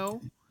 You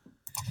know,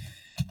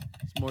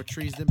 there's more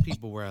trees than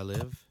people where I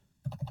live.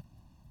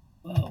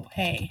 Whoa,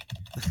 hey.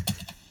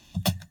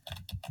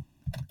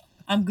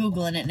 I'm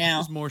Googling it now.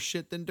 There's more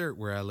shit than dirt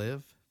where I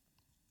live.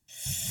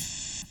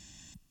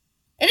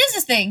 It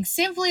is a thing.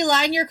 Simply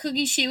line your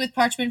cookie sheet with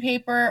parchment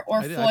paper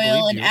or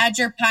foil and add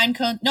your pine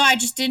cone. No, I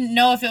just didn't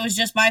know if it was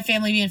just my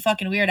family being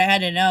fucking weird. I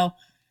had to know.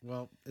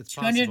 Well, it's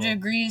 200 possible.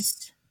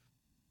 degrees.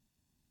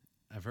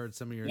 I've heard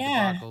some of your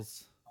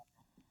debacles.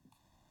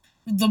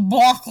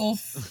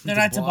 Debacles. They're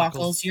not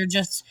debacles.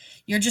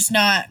 You're just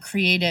not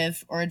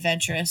creative or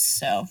adventurous.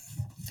 So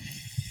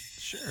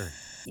sure.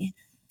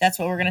 That's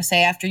what we're gonna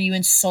say after you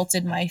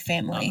insulted my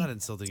family. I'm not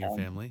insulting your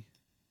family.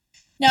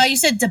 No, you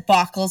said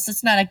debacles.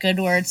 That's not a good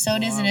word, so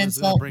it is an insult. I was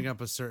going to bring up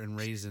a certain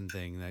raisin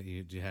thing that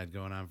you had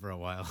going on for a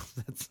while.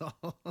 That's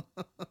all.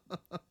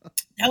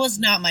 That was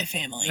not my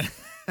family.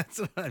 That's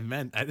what I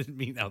meant. I didn't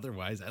mean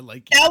otherwise. I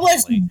like that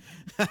was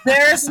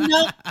there's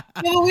no.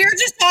 We were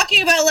just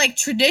talking about like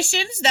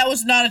traditions. That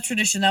was not a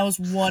tradition. That was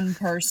one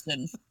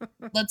person.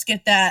 Let's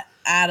get that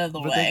out of the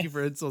way. Thank you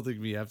for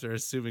insulting me after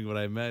assuming what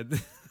I meant.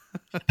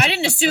 I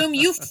didn't assume.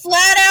 You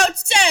flat out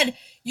said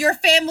your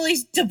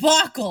family's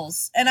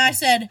debacles, and I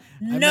said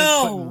no. I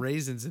meant putting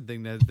raisins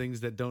in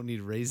things that don't need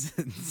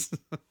raisins.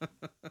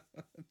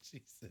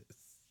 Jesus.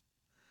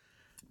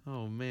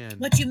 Oh man.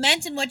 What you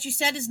meant and what you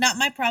said is not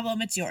my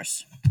problem. It's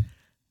yours.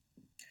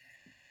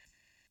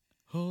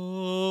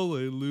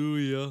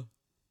 Hallelujah.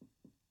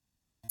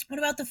 What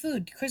about the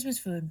food? Christmas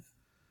food.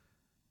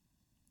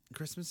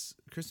 Christmas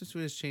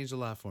food has changed a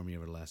lot for me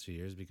over the last few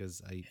years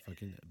because I eat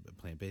fucking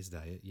plant-based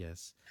diet,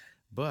 yes.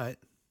 But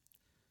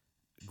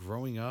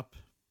growing up,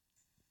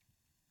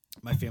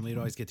 my family would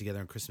always get together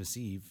on Christmas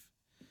Eve,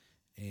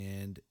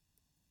 and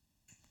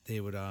they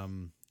would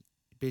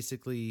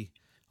basically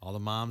all the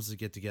moms would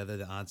get together,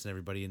 the aunts and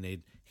everybody, and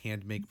they'd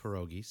hand make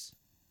pierogies,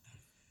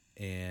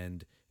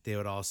 and they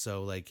would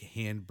also like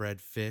hand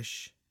bread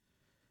fish.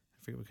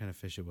 I forget what kind of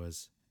fish it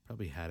was,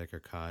 probably haddock or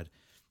cod,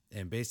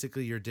 and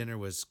basically your dinner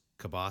was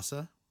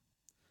kielbasa,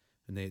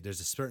 and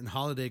there's a certain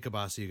holiday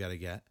kielbasa you got to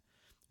get,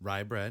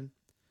 rye bread,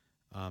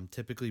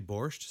 typically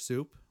borscht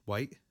soup,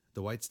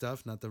 the white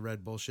stuff, not the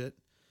red bullshit,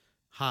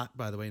 hot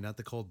by the way, not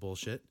the cold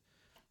bullshit,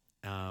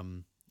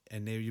 and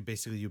you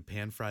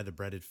pan fry the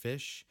breaded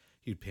fish,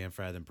 you'd pan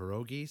fry them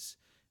pierogies,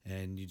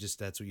 and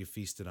that's what you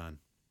feasted on.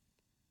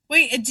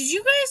 Wait, did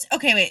you guys?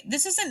 Okay, wait.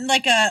 This isn't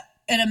like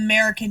an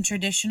American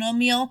traditional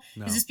meal.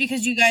 No. Is this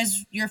because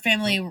your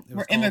family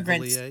were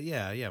immigrants?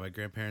 Yeah. My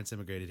grandparents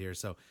immigrated here,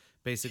 so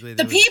basically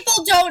the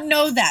people don't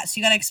know that, so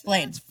you gotta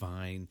explain. It's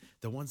fine.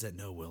 The ones that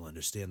know will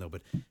understand though.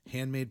 But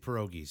handmade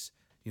pierogies,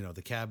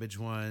 the cabbage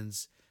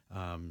ones,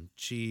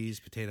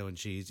 cheese, potato and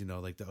cheese,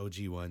 like the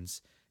OG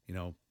ones,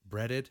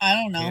 breaded, I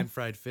don't know, pan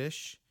fried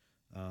fish.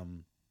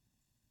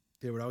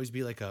 There would always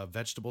be like a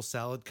vegetable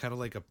salad, kind of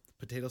like a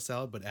potato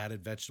salad, but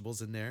added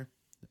vegetables in there.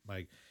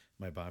 My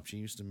babci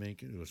used to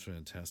make it. It was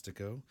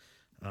fantastico.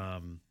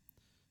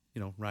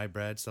 Rye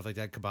bread, stuff like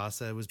that.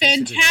 Kielbasa, it was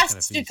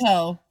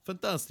fantastico.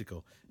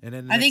 Fantastico. And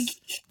then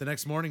the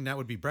next morning, that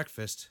would be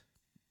breakfast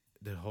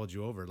to hold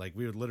you over. Like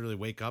we would literally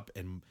wake up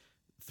and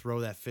throw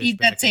that fish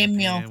back in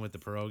the pan with the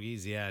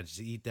pierogies. Yeah, just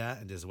eat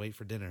that and just wait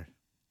for dinner.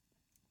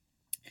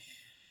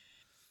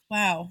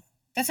 Wow,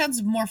 that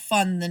sounds more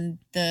fun than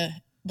the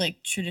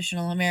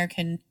traditional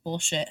American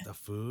bullshit. The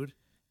food.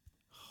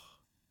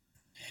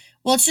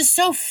 Well, it's just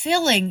so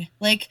filling.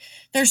 Like,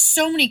 there's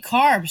so many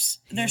carbs.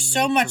 There's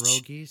so much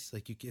pierogies.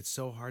 Like, it's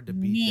so hard to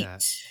beat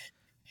that.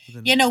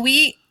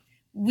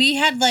 We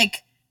had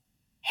like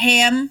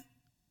ham,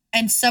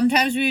 and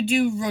sometimes we would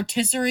do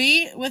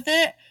rotisserie with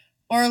it,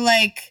 or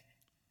like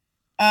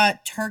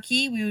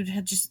turkey. We would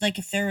have just like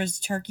if there was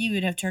turkey, we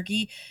would have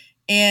turkey,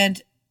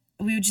 and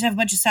we would just have a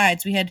bunch of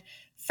sides. We had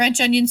French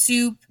onion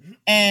soup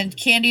and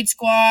candied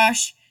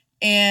squash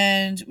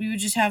and we would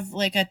just have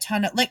like a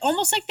ton of like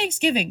almost like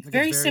Thanksgiving, Like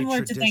very a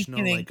similar to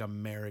Thanksgiving. like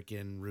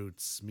American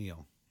roots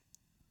meal.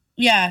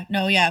 Yeah,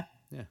 no, yeah.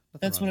 Yeah,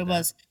 That's what it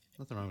was.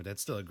 Nothing wrong with that.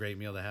 It's still a great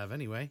meal to have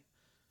anyway.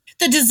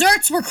 The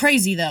desserts were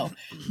crazy though.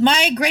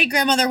 My great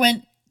grandmother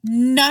went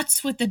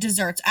nuts with the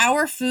desserts.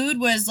 Our food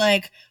was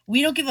like,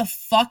 we don't give a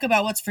fuck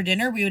about what's for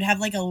dinner. We would have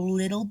like a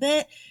little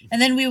bit,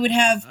 and then we would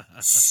have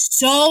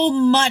so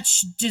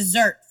much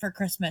dessert for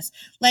Christmas.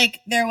 Like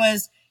there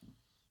was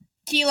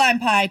key lime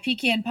pie,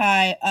 pecan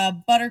pie,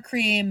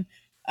 buttercream,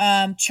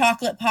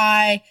 chocolate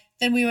pie.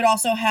 Then we would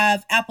also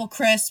have apple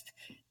crisp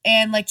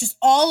and like just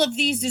all of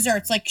these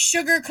desserts, like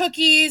sugar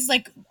cookies,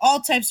 like all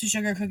types of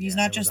sugar cookies,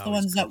 not just the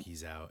ones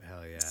cookies out.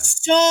 Hell yeah.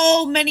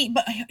 So many,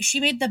 but she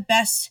made the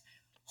best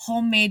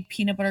homemade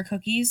peanut butter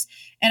cookies,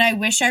 and I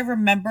wish I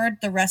remembered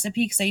the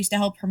recipe because I used to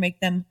help her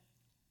make them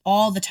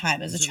all the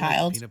time as a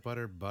child. Like peanut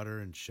butter, butter,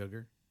 and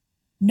sugar?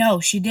 No,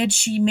 she did.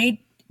 She made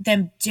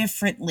them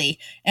differently,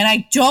 and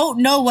I don't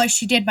know what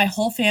she did. My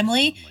whole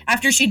family,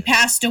 after she'd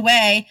passed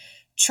away,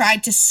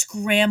 tried to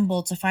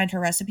scramble to find her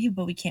recipe,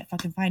 but we can't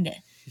fucking find it.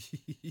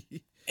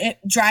 It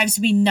drives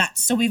me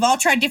nuts. So we've all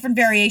tried different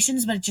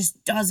variations, but it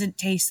just doesn't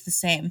taste the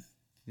same.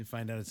 You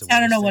find out it's I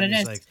don't know what it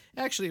is. Like,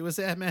 actually, it was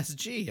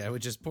MSG. I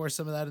would just pour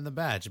some of that in the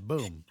batch.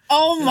 Boom.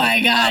 Oh my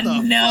God,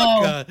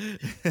 no!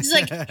 It's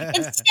like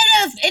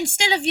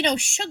instead of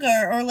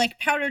sugar or like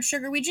powdered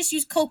sugar, we just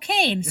use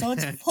cocaine. So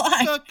it's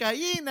fine.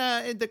 Cocaine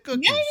in the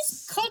cookies.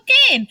 Yes,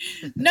 cocaine.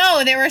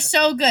 No, they were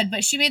so good.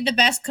 But she made the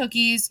best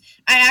cookies.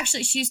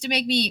 She used to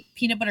make me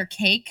peanut butter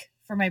cake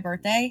for my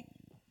birthday.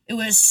 It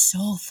was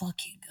so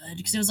fucking good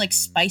because it was like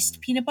spiced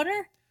peanut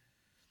butter.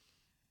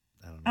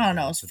 I don't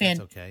know. It was fan.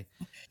 That's okay.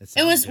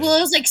 It was good. Well,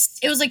 it was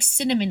like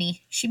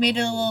cinnamony. She made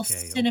it a little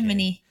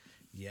cinnamony. Okay.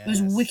 Yes. It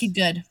was wicked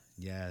good.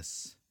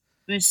 Yes.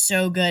 It was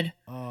so good.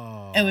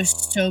 Oh. It was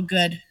so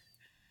good.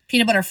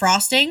 Peanut butter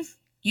frosting.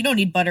 You don't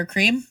need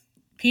buttercream.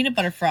 Peanut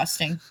butter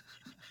frosting.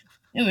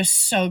 It was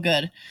so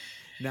good.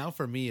 Now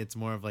for me, it's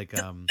more of like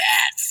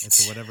best.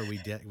 It's whatever we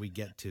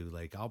get to.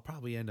 Like I'll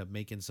probably end up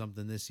making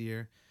something this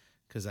year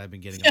because I've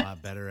been getting a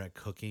lot better at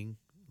cooking.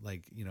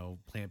 Like,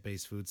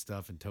 plant-based food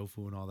stuff and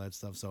tofu and all that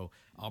stuff. So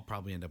I'll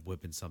probably end up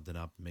whipping something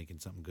up and making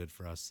something good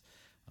for us.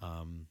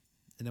 And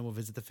then we'll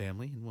visit the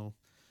family and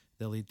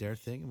they'll eat their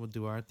thing and we'll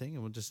do our thing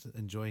and we'll just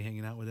enjoy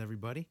hanging out with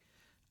everybody.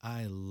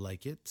 I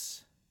like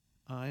it.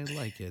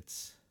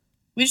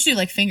 We just do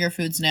like finger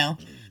foods now.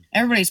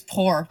 Everybody's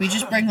poor. We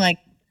just bring like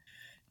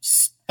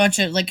bunch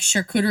of like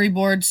charcuterie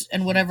boards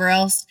and whatever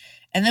else.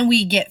 And then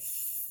we get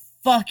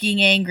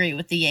fucking angry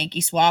with the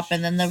Yankee swap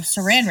and then the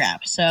saran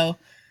wrap. So...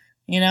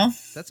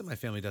 That's what my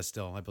family does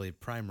still, I believe.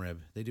 Prime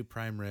rib. They do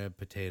prime rib,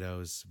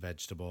 potatoes,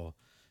 vegetable.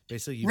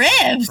 Basically,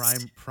 ribs.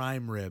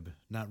 Prime rib,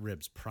 not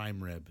ribs.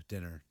 Prime rib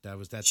dinner.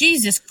 That's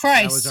Jesus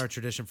Christ. That was our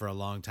tradition for a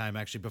long time.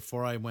 Actually,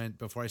 before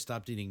I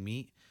stopped eating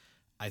meat,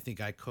 I think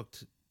I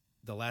cooked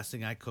the last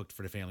thing I cooked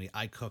for the family.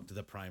 I cooked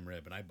the prime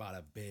rib, and I bought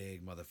a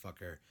big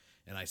motherfucker,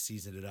 and I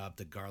seasoned it up,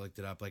 garliced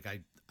it up. Like I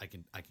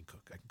can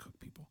cook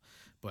people,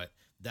 but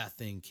that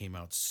thing came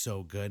out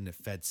so good, and it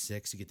fed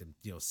six. You get them,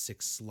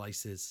 6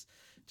 slices.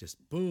 Just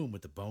boom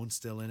with the bone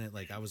still in it.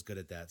 Like I was good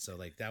at that. So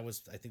like that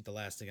was, I think the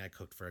last thing I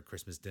cooked for a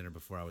Christmas dinner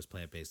before I was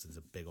plant-based was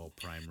a big old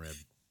prime rib.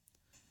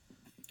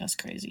 That's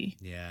crazy.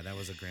 Yeah, that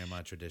was a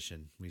grandma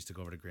tradition. We used to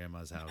go over to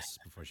grandma's house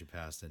before she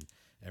passed, and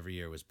every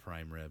year was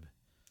prime rib.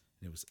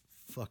 And it was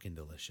fucking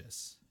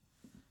delicious.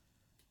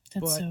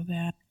 That's so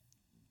bad.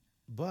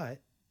 But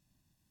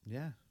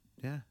yeah.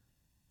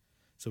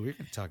 So we're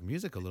going to talk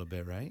music a little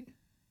bit, right?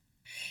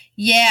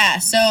 Yeah,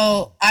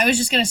 so I was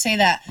just going to say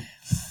that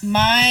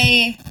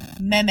my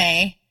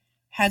meme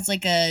has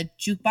like a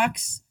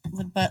jukebox,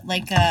 but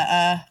like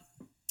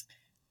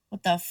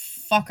what the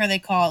fuck are they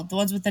called? The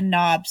ones with the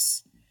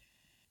knobs.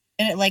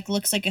 And it like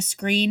looks like a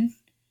screen.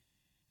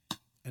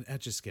 An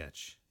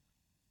Etch-a-Sketch.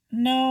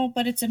 No,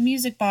 but it's a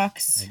music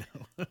box.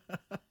 I know.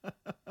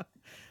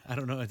 I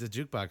don't know. It's a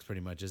jukebox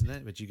pretty much, isn't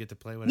it? But you get to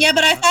play whatever. Yeah,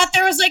 but I thought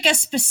there was like a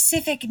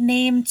specific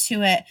name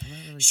to it.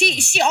 Really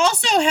she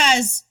also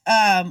has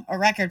a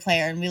record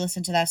player, and we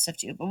listen to that stuff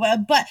too.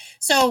 But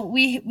so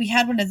we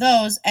had one of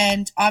those,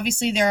 and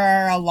obviously there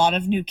are a lot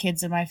of new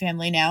kids in my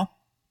family now,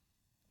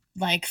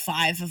 like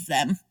 5 of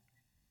them,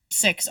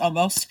 6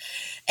 almost,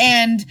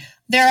 and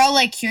they're all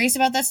like curious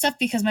about that stuff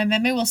because my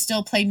meme will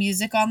still play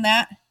music on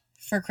that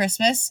for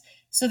Christmas.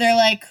 So they're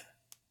like,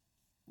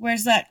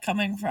 "Where's that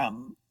coming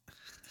from?"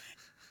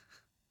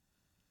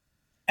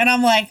 And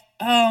I'm like,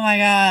 oh my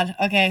God,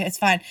 okay, it's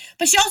fine.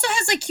 But she also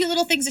has like cute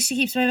little things that she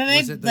keeps.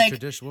 Was it the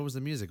tradition? What was the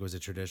music? Was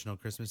it traditional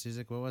Christmas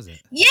music? What was it?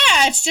 Yeah,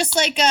 it's just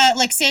like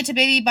Santa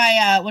Baby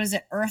by what is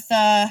it?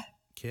 Eartha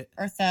Kitt.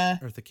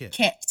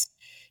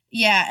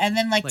 Yeah, and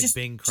then like just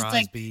Bing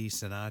Crosby,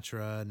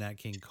 Sinatra, Nat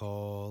King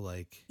Cole,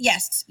 like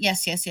yes.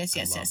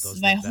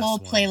 My whole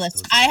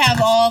playlist. I have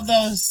all of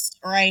those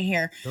right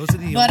here. Those are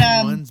the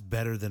only ones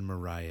better than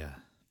Mariah.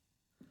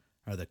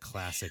 are the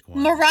classic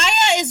ones.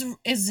 Mariah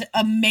is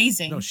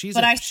amazing. No, she's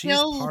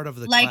part of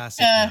the like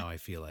classic now, I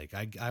feel like.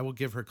 I will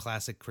give her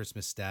classic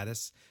Christmas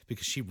status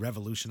because she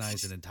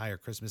revolutionized an entire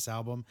Christmas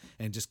album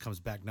and just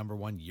comes back number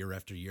one year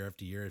after year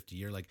after year after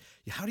year. Like,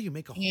 how do you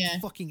make a whole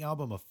fucking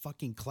album of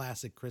fucking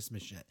classic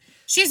Christmas shit?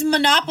 She's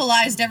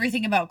monopolized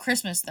everything about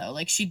Christmas, though.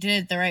 Like, she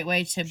did it the right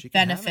way to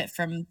benefit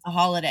from the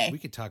holiday. We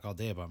could talk all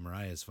day about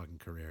Mariah's fucking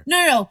career.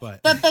 No.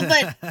 But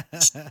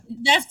that's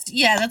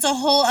a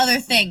whole other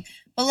thing.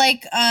 But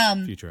like,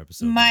 future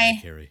episode,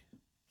 Carrie.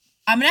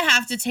 I'm gonna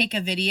have to take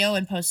a video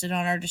and post it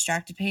on our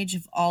distracted page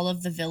of all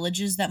of the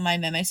villages that my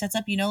meme sets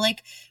up. You know,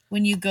 like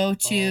when you go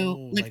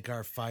to like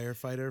our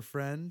firefighter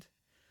friend,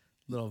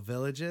 little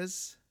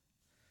villages.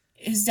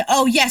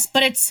 Yes,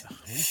 but it's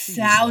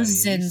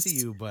thousands. We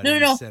see you, buddy.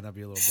 No. Set up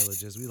your little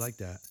villages. We like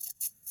that.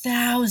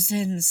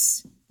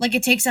 Thousands. Like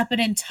it takes up an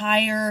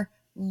entire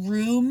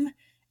room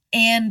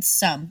and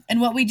some.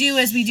 And what we do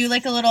is we do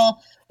like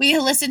we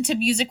listen to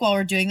music while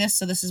we're doing this.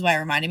 So this is why it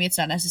reminded me. It's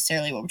not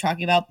necessarily what we're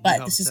talking about,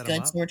 but this is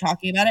good. So we're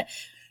talking about it.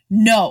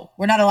 No,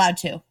 we're not allowed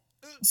to.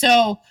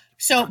 So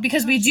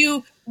because we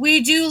do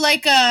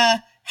like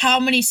how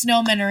many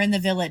snowmen are in the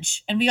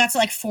village, and we got to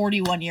like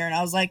 40 one year, and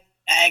I was like,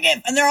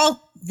 and they're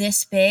all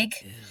this big,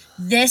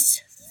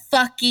 this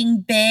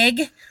fucking big.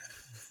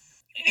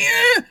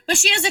 But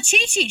she has a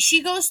cheat sheet.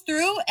 She goes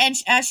through, and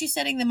as she's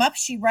setting them up,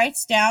 she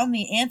writes down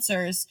the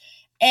answers.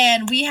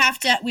 And we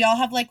all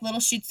have like little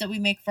sheets that we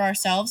make for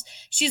ourselves.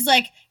 She's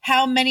like,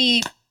 how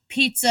many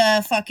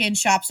pizza fucking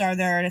shops are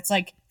there? And it's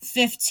like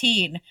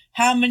 15.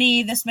 How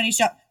many, this many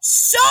shops?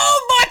 So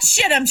much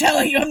shit, I'm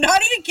telling you. I'm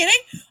not even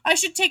kidding. I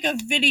should take a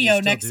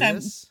video next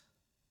time.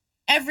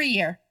 Every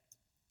year.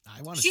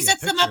 I want to She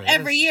sets them up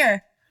every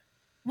year.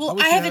 Well,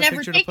 I haven't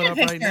ever taken a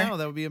picture. Right now.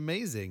 That would be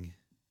amazing.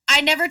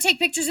 I never take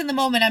pictures in the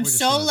moment. I'm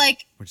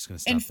we're just gonna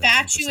stop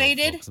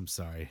infatuated. Episode, I'm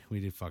sorry. We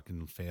did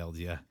fucking failed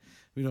you.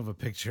 We don't have a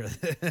picture.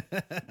 Isn't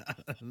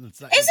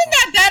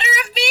that better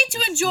of me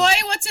to enjoy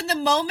what's in the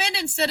moment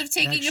instead of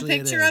taking a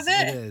picture of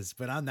it? It is,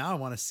 but now I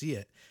want to see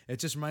it. It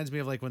just reminds me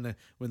of like when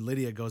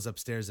Lydia goes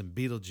upstairs in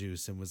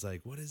Beetlejuice and was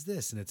like, "What is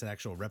this?" And it's an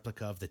actual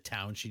replica of the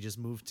town she just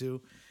moved to.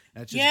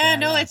 That's just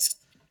badass.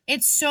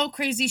 It's so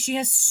crazy. She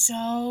has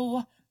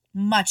so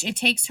much. It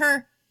takes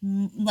her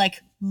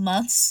like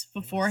months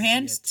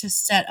beforehand to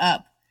set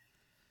up.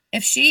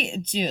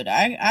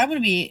 I'm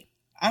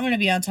gonna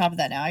be on top of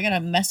that now. I gotta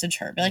message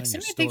her. Be like,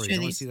 send me a picture of these.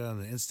 I want to see that on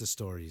the Insta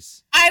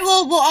stories. I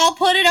will. Well, I'll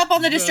put it up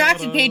on the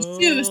distracted page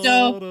too,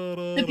 so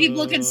the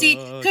people can see.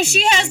 Because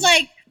she has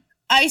like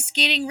ice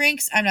skating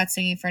rinks. I'm not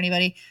singing for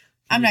anybody.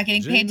 I'm not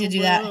getting paid to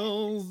do that.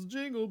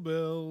 Jingle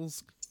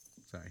bells.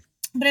 Sorry.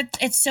 But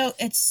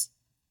it's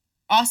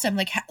awesome.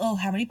 Like,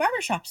 how many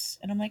barbershops?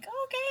 And I'm like,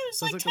 oh, okay,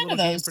 there's like 10 of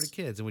those for the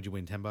kids. And would you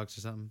win $10 or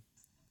something?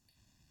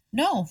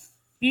 No.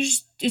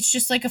 It's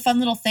just like a fun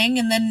little thing,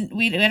 and then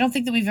I don't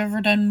think that we've ever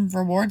done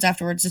rewards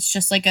afterwards. It's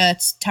just like a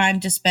time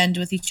to spend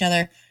with each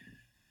other,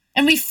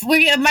 and my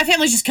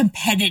family's just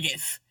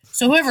competitive,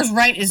 so whoever's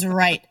right is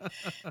right.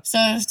 So,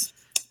 all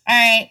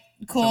right,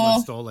 cool.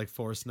 Someone stole like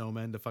 4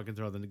 snowmen to fucking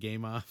throw the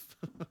game off.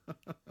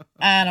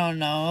 I don't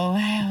know.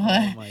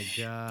 Oh my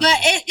god! But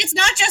it's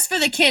not just for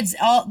the kids.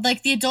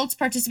 Like the adults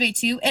participate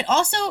too. It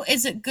also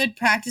is a good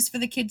practice for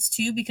the kids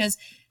too, because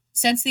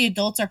since the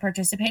adults are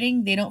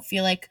participating, they don't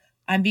feel like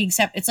I'm being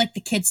separate. It's like the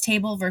kids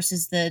table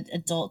versus the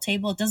adult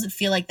table. It doesn't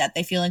feel like that.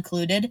 They feel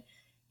included.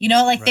 You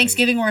know, like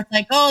Thanksgiving where it's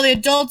like, oh, the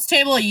adults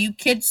table, you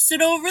kids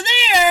sit over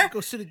there.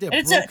 Go sit at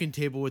that broken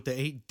table with the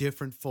 8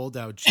 different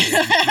fold-out chairs.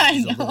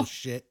 I know. Little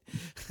shit.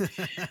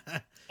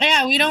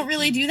 Yeah, we don't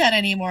really do that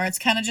anymore. It's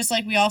kind of just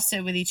like we all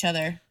sit with each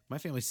other. My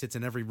family sits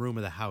in every room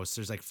of the house.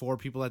 There's like 4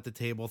 people at the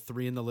table,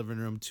 3 in the living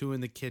room, 2 in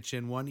the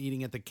kitchen, 1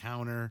 eating at the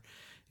counter.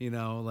 You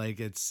know,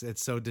 like it's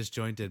so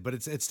disjointed. But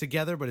it's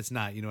together, but it's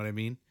not. You know what I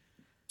mean?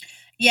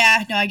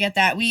 Yeah, no, I get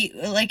that. We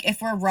like if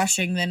we're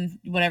rushing, then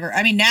whatever.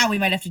 I mean, now we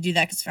might have to do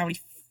that because how many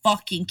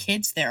fucking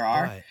kids there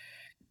are. But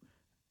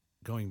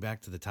going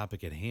back to the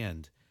topic at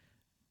hand,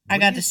 I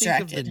got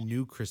distracted. Think of the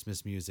new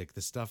Christmas music,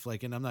 the stuff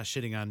like, and I'm not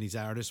shitting on these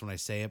artists when I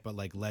say it, but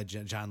like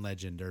John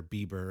Legend or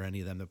Bieber or any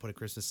of them that put a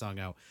Christmas song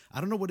out.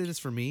 I don't know what it is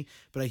for me,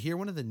 but I hear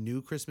one of the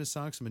new Christmas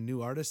songs from a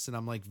new artist, and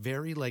I'm like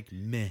very like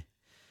meh.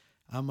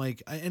 I'm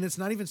like, and it's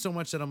not even so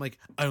much that I'm like,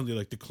 I only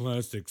like the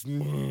classics.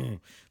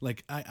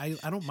 Like, I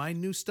don't mind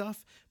new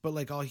stuff, but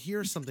like I'll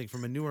hear something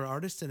from a newer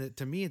artist, and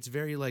to me, it's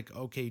very like,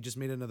 okay, you just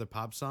made another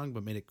pop song,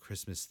 but made it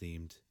Christmas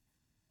themed.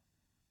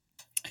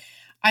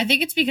 I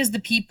think it's because the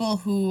people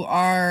who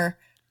are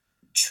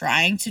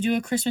trying to do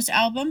a Christmas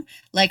album,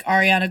 like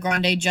Ariana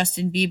Grande,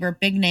 Justin Bieber,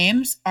 big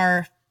names,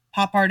 are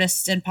pop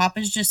artists, and pop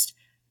is just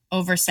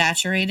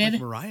oversaturated.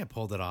 Like Mariah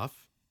pulled it off.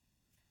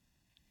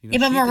 You know,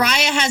 yeah, but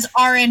Mariah has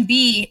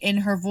R&B in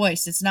her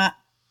voice. It's not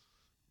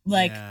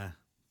like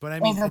but I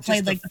mean,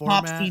 overplayed like the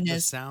format, pop scene is.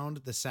 The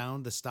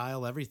sound, the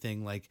style,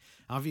 everything. Like,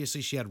 obviously,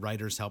 she had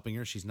writers helping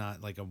her. She's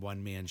not like a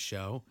one-man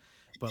show.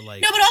 But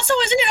like, no, but also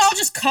isn't it all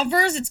just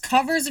covers? It's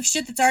covers of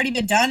shit that's already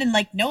been done. And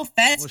like, no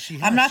offense,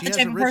 I'm not the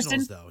type of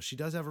person. Though she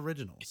does have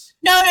originals.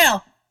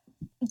 No.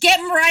 get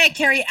Mariah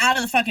Carey out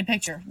of the fucking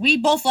picture. We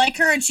both like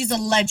her, and she's a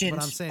legend.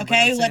 But I'm saying,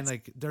 okay,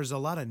 like, there's a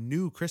lot of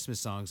new Christmas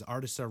songs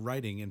artists are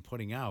writing and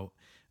putting out,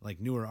 like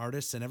newer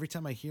artists, and every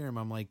time I hear them,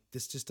 I'm like,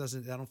 this just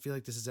doesn't. I don't feel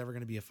like this is ever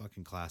going to be a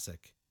fucking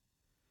classic.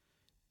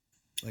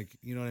 Like,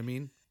 you know what I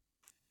mean?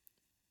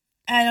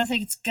 I don't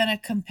think it's gonna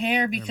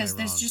compare because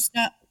there's just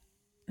not.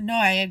 No,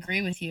 I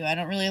agree with you. I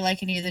don't really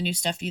like any of the new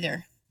stuff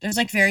either. There's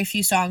like very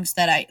few songs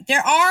that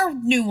there are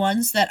new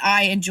ones that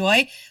I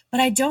enjoy, but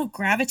I don't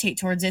gravitate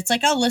towards it. It's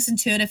like I'll listen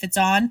to it if it's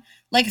on.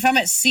 Like if I'm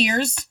at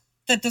Sears,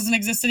 that doesn't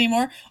exist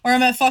anymore, or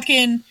I'm at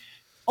fucking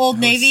Old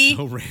Navy.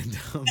 So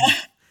random.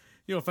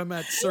 You know, if I'm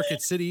at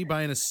Circuit City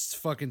buying a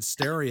fucking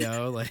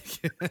stereo, like.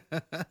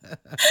 I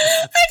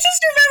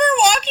just remember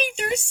walking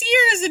through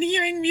Sears and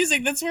hearing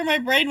music. That's where my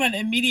brain went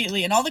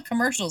immediately, and all the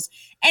commercials.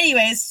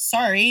 Anyways,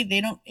 sorry,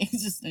 they don't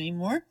exist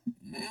anymore.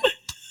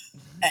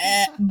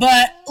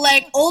 But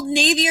like Old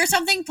Navy or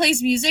something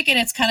plays music, and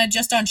it's kind of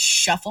just on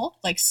shuffle.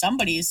 Like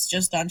somebody's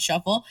just on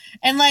shuffle,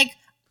 and like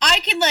I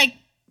can like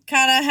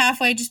kind of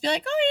halfway just be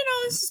like, oh, you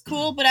know, this is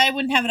cool, but I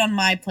wouldn't have it on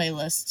my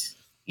playlist.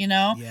 You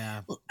know?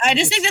 Yeah. I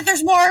just think that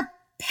there's more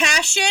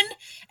passion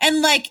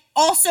and like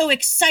also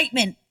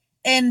excitement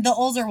in the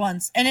older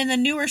ones, and in the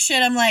newer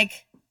shit, I'm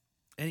like,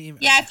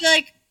 yeah, I feel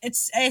like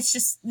it's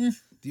just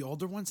the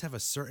older ones have a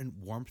certain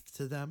warmth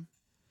to them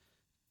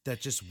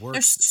that just works.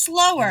 They're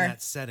slower in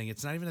that setting.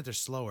 It's not even that they're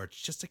slower.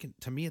 It's just like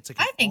to me, it's like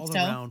an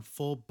all-around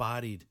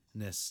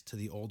full-bodiedness to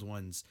the old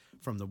ones,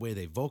 from the way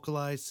they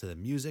vocalize to the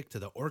music to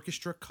the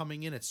orchestra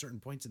coming in at certain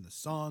points in the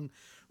song,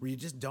 where you're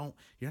not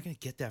going to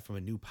get that from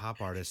a new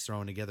pop artist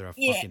throwing together a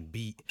fucking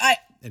beat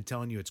and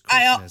telling you it's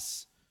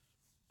Christmas.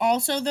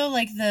 Also, though,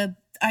 like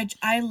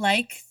I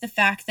like the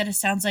fact that it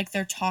sounds like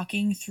they're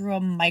talking through a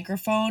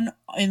microphone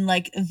in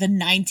like the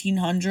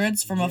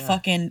 1900s from a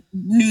fucking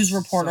news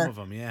reporter. Some of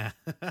them, yeah.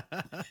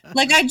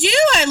 Like I do,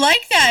 I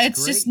like that.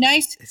 It's just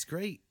nice. It's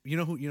great. You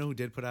know who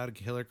did put out a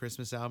killer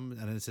Christmas album,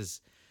 and this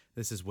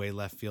is way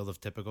left field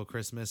of typical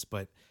Christmas,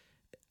 but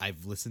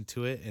I've listened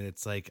to it, and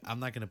it's like I'm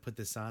not going to put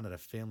this on at a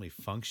family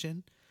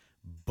function,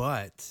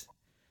 but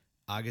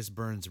August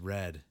Burns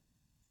Red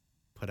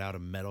put out a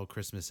metal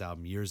Christmas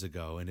album years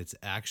ago, and it's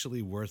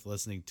actually worth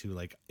listening to,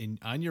 like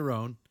on your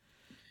own.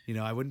 You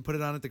know, I wouldn't put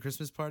it on at the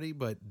Christmas party,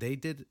 but they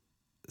did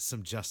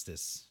some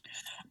justice.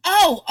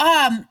 Oh,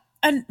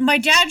 and my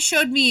dad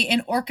showed me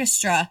an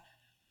orchestra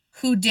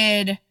who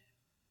did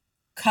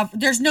cover.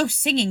 There's no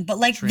singing, but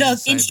like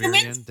the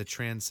instruments. The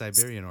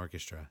Trans-Siberian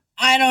Orchestra.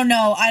 I don't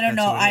know.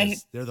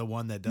 They're the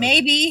one that does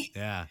maybe. It.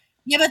 Yeah.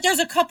 Yeah, but there's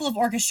a couple of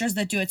orchestras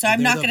that do it, so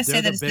I'm not going to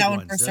say that it's that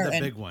one for certain. They're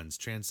the big ones,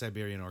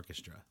 Trans-Siberian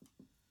Orchestra.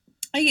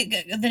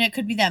 Then it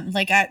could be them.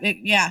 Like,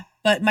 yeah.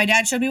 But my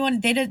dad showed me one.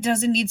 They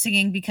doesn't need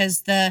singing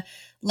because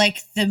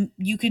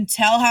you can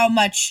tell how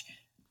much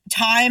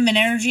time and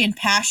energy and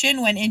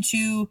passion went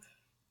into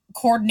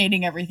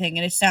coordinating everything,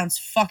 and it sounds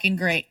fucking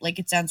great. Like,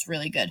 it sounds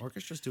really good.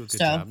 Orchestras do a good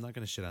job. I'm not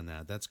going to shit on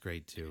that. That's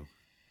great too.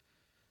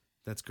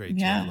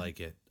 Yeah. I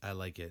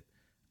like it.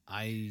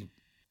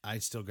 I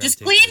still got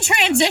just clean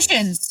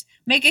transitions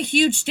make a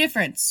huge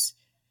difference.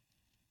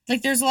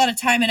 Like, there's a lot of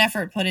time and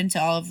effort put into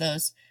all of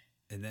those.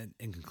 And then,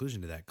 in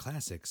conclusion to that,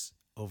 classics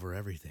over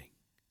everything.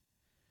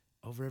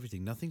 Over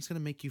everything. Nothing's going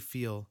to make you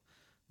feel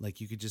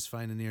like you could just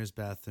find a nearest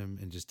bathroom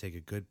and just take a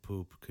good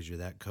poop because you're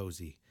that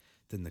cozy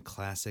than the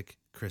classic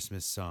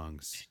Christmas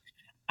songs.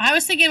 I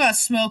was thinking about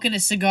smoking a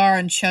cigar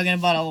and chugging a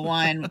bottle of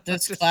wine with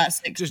those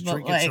classics. Just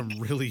drinking some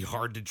really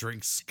hard to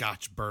drink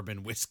Scotch,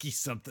 bourbon, whiskey,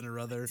 something or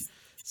other.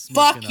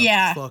 Fuck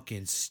yeah.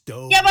 Fucking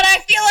stove. Yeah, but I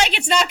feel like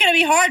it's not going to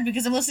be hard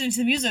because I'm listening to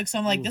the music, so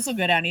I'm like, this will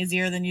go down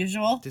easier than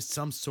usual. Just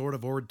some sort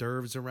of hors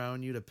d'oeuvres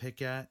around you to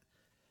pick at.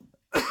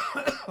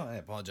 I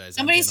apologize.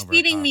 Somebody is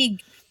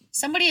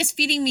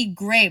feeding me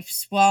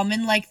grapes while I'm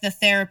in like the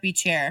therapy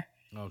chair.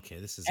 Okay,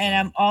 this is. And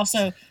I'm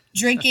also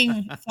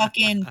drinking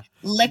fucking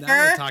liquor.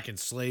 Now we're talking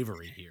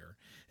slavery here.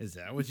 Is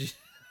that what you?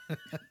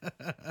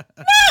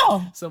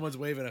 No. Someone's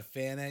waving a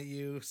fan at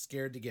you,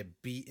 scared to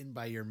get beaten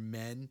by your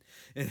men.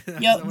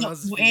 Interpretation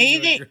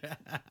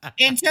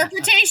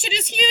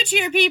is huge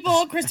here,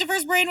 people.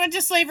 Christopher's brain went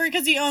to slavery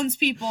because he owns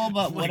people,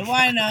 but what do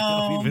I know?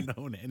 I don't even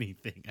own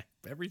anything.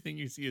 Everything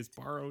you see is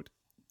borrowed.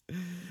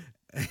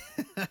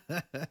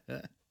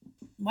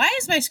 Why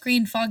is my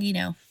screen foggy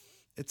now?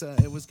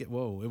 It was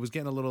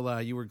getting a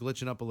little. You were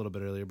glitching up a little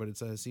bit earlier, but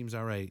it seems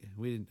all right.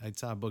 I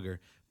saw a booger,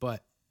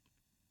 but.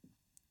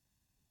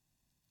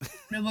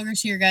 No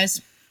boogers here,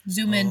 guys.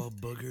 Zoom in. Oh,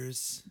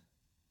 boogers.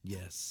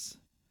 Yes.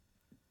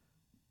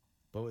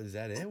 But is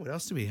that it? What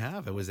else do we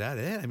have? Was that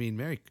it? I mean,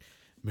 Merry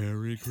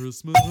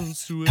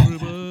Christmas to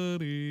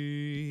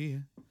everybody.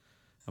 I'm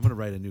going to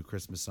write a new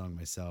Christmas song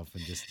myself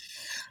and just...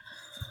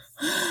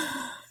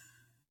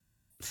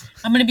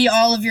 I'm going to be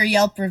all of your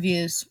Yelp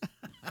reviews.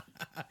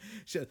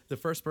 The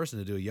first person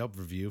to do a Yelp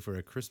review for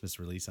a Christmas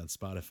release on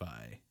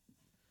Spotify.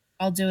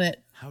 I'll do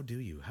it. How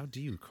do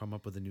you come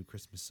up with a new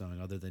Christmas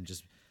song other than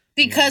just...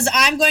 Because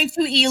I'm going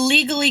to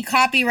illegally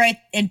copyright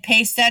and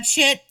paste that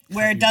shit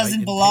where it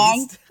doesn't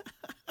belong.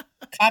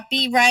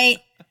 Copyright,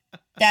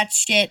 that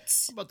shit,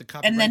 How about the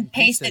and then copyright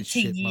paste it that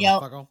to shit,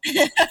 Yelp.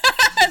 motherfucker?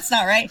 That's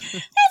not right. That's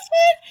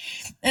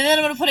fine. And then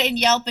I'm gonna put it in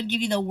Yelp and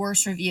give you the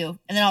worst review,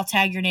 and then I'll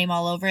tag your name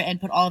all over it and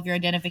put all of your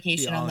The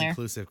identification on there.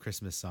 all-inclusive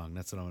Christmas song.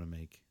 That's what I want to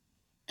make.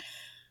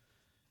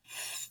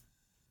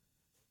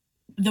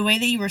 The way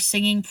that you were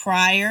singing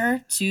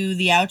prior to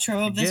the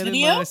outro of this Get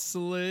video. in my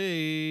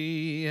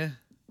sleigh.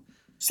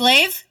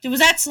 Slave? Was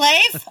that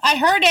slave? I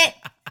heard it.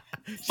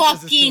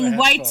 Fucking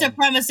white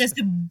supremacist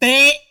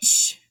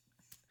bitch.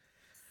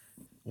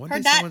 One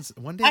Heard day, that?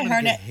 one day I I'm gonna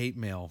heard get it. hate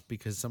mail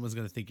because someone's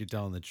gonna think you're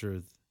telling the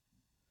truth.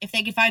 If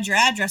they can find your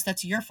address,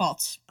 that's your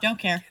fault. Don't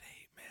care. Get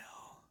hate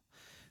mail.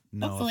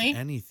 No, Hopefully. if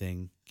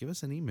anything, give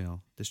us an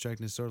email.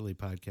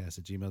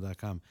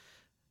 distractedanddisorderlypodcast@gmail.com.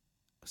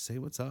 Say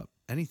what's up.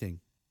 Anything.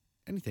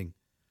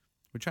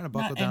 We're trying to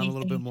buckle down a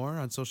little bit more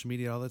on social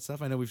media, all that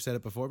stuff. I know we've said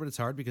it before, but it's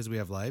hard because we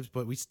have lives,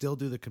 but we still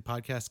do the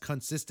podcast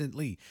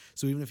consistently.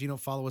 So even if you don't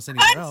follow us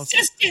anywhere else.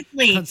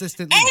 Consistently.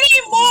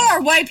 Any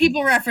more white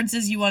people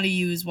references you want to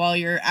use while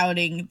you're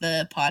outing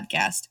the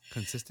podcast?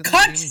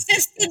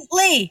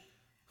 Consistently.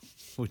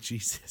 Oh,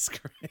 Jesus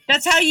Christ.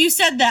 That's how you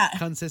said that.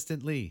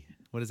 Consistently.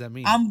 What does that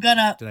mean?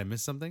 Did I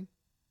miss something?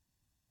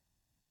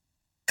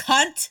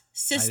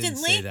 Consistently. I didn't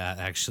say that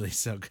actually.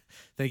 So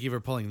thank you for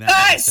pulling that.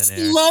 Guys,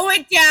 slow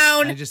it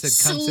down. I just said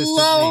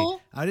consistently.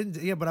 I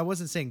didn't. Yeah, but I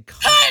wasn't saying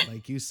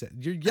like you said.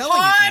 You're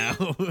yelling it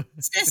now.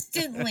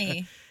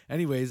 Consistently.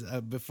 Anyways,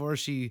 before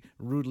she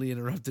rudely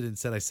interrupted and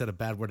said I said a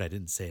bad word, I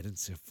didn't say it. I didn't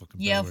say a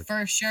fucking bad word. Yeah,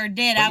 for sure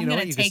did. But I'm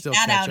gonna take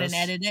that out and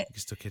edit it. You can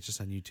still catch us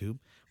on YouTube.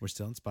 We're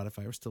still on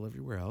Spotify. We're still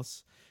everywhere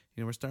else.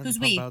 You know, we're starting Who's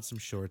to pump we? out some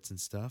shorts and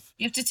stuff.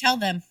 You have to tell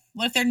them.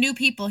 What if they're new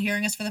people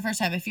hearing us for the first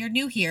time? If you're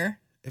new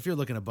here. If you're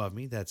looking above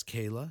me, that's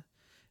Kayla,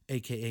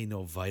 a.k.a.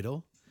 No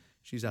Vital.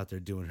 She's out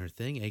there doing her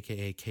thing,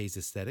 a.k.a. Kay's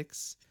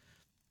Aesthetics.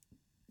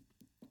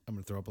 I'm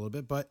going to throw up a little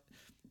bit, but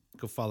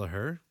go follow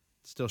her.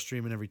 Still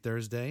streaming every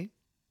Thursday.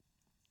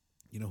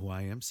 You know who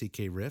I am,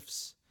 CK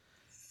Riffs.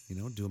 You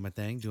know, doing my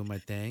thing.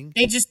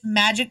 They just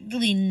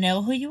magically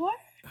know who you are?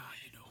 Oh,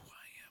 you know who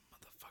I am,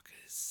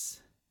 motherfuckers.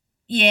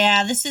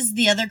 Yeah, this is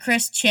the other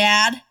Chris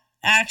Chad,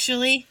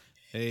 actually.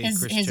 Hey, his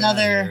Chris Chad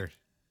other... here.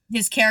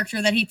 His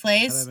character that he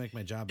plays. How do I make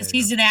my job better?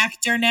 He's an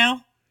actor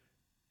now.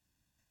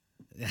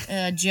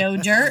 Joe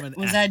Dirt.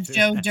 Was that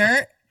Joe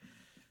Dirt?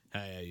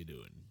 Hi, how you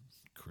doing?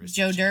 Chris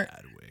Joe Dirt.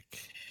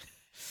 Chadwick.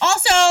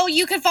 Also,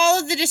 you can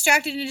follow the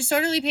Distracted and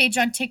Disorderly page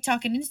on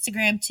TikTok and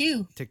Instagram,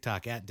 too.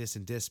 TikTok at Dis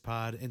and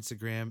Dispod.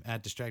 Instagram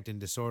at Distracted and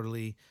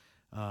Disorderly.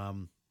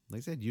 Like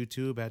I said,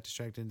 YouTube at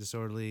Distracted and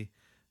Disorderly.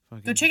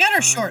 Go check out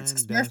our shorts,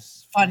 because we're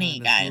funny,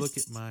 guys. Look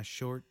at my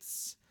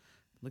shorts.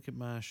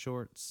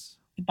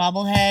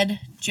 Bobblehead,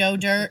 Joe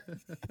Dirt.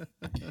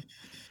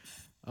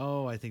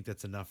 Oh, I think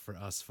that's enough for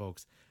us,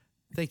 folks.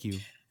 Thank you.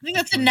 I think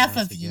that's enough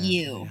of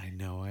you. I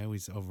know. I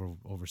always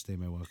overstay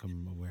my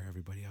welcome. I wear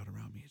everybody out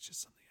around me. It's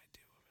just something I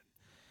do.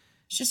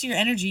 It's just your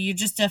energy. You're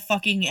just a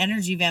fucking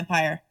energy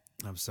vampire.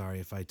 I'm sorry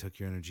if I took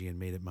your energy and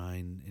made it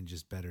mine and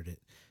just bettered it.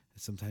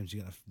 Sometimes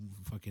you gotta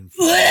fucking.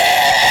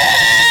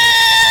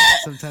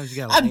 Sometimes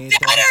you gotta lay it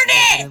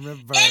down in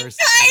reverse.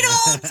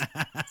 Entitled,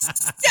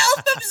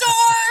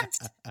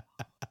 self-absorbed,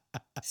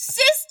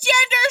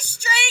 cisgender,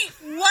 straight,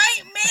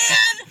 white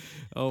man.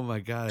 Oh my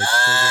God!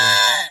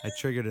 I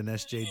triggered an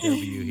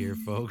SJW here,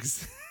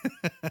 folks.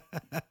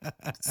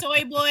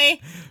 Soy boy,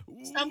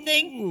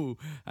 something. Ooh,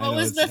 what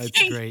was the thing?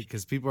 It's great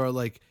because people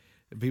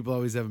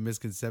always have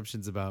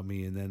misconceptions about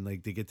me, and then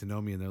like they get to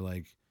know me, and they're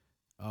like,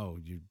 "Oh,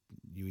 you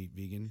eat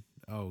vegan?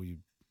 Oh, you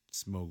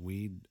smoke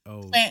weed?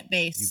 Oh,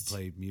 plant-based. You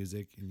play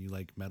music and you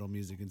like metal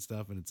music and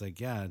stuff." And it's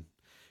like, yeah,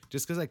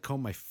 just because I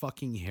comb my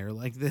fucking hair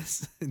like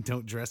this and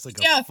don't dress like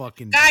a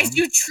fucking guys, bum.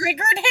 You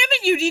triggered him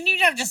and you didn't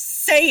even have to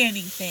say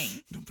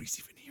anything. Nobody's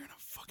even here and I'm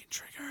fucking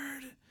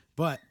triggered.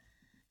 But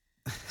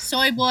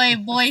soy boy,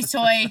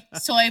 soy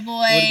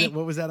boy.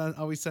 What was that on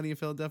Always Sunny in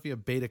Philadelphia?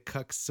 Beta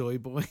cuck soy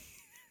boy.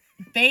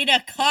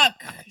 Beta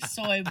cuck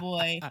soy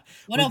boy.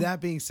 With that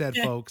being said,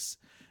 folks,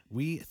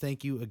 we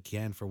thank you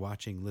again for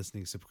watching,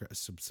 listening,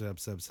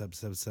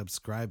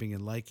 subscribing,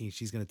 and liking.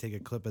 She's going to take a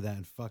clip of that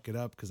and fuck it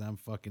up because I'm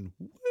fucking...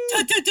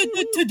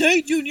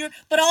 Today, Junior.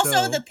 But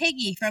also the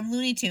piggy from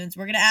Looney Tunes.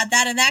 We're going to add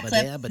that in that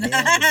clip.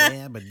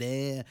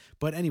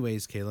 But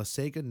anyways, Kayla,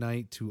 say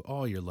goodnight to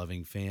all your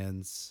loving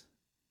fans.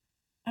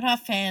 I don't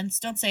have fans.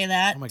 Don't say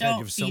that. Oh my God, you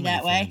don't have so be many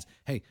that fans. way.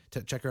 Hey,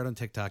 check her out on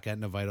TikTok at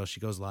Novital. She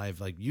goes live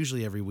like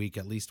usually every week,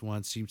 at least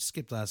once. She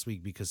skipped last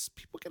week because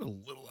people get a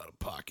little out of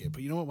pocket.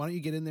 But you know what? Why don't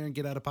you get in there and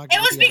get out of pocket? It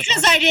was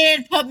because I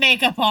didn't put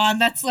makeup on.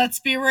 Let's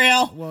be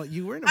real. Well,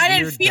 you were in a I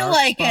weird didn't feel dark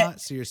like spot,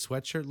 it. so your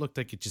sweatshirt looked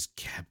like it just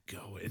kept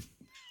going.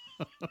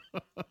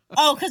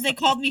 Oh, because they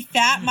called me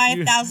fat, my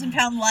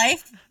 1,000-pound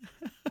life.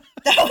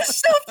 That was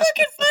so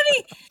fucking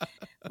funny.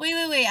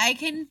 Wait. I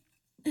can.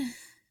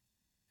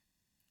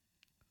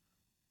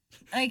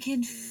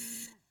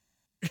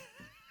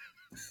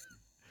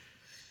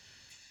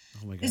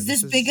 Oh my God. Is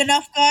this big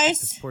enough,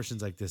 guys? It's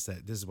portions like this this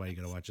is why you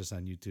gotta watch us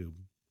on YouTube.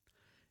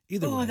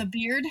 Either way. The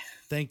beard.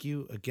 Thank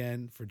you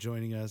again for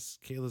joining us.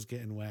 Kayla's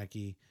getting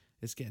wacky.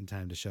 It's getting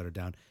time to shut her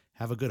down.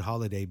 Have a good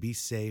holiday. Be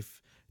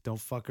safe. Don't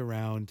fuck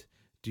around.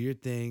 Do your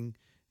thing.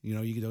 You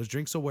know, those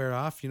drinks will wear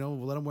off. You know,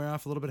 let them wear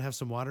off a little bit. Have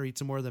some water. Eat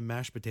some more of the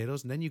mashed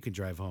potatoes, and then you can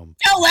drive home.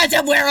 Don't let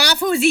them wear off.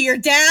 Who's he, your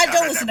dad?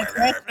 Don't listen to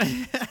Chris.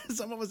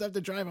 Some of us have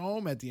to drive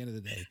home at the end of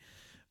the day.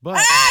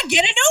 But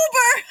get an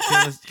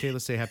Uber.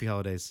 Kayla, say happy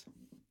holidays.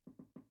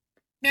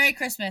 Merry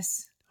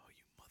Christmas. Oh,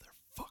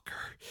 you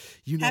motherfucker.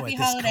 You know, happy at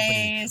this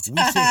holidays.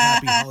 company, we say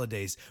happy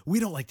holidays. We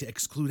don't like to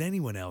exclude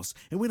anyone else,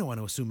 and we don't want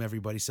to assume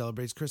everybody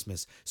celebrates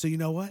Christmas. So you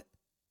know what?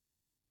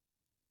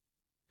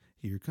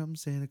 Here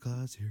comes Santa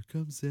Claus, right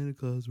down Santa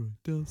Claus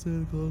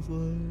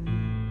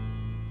Lane.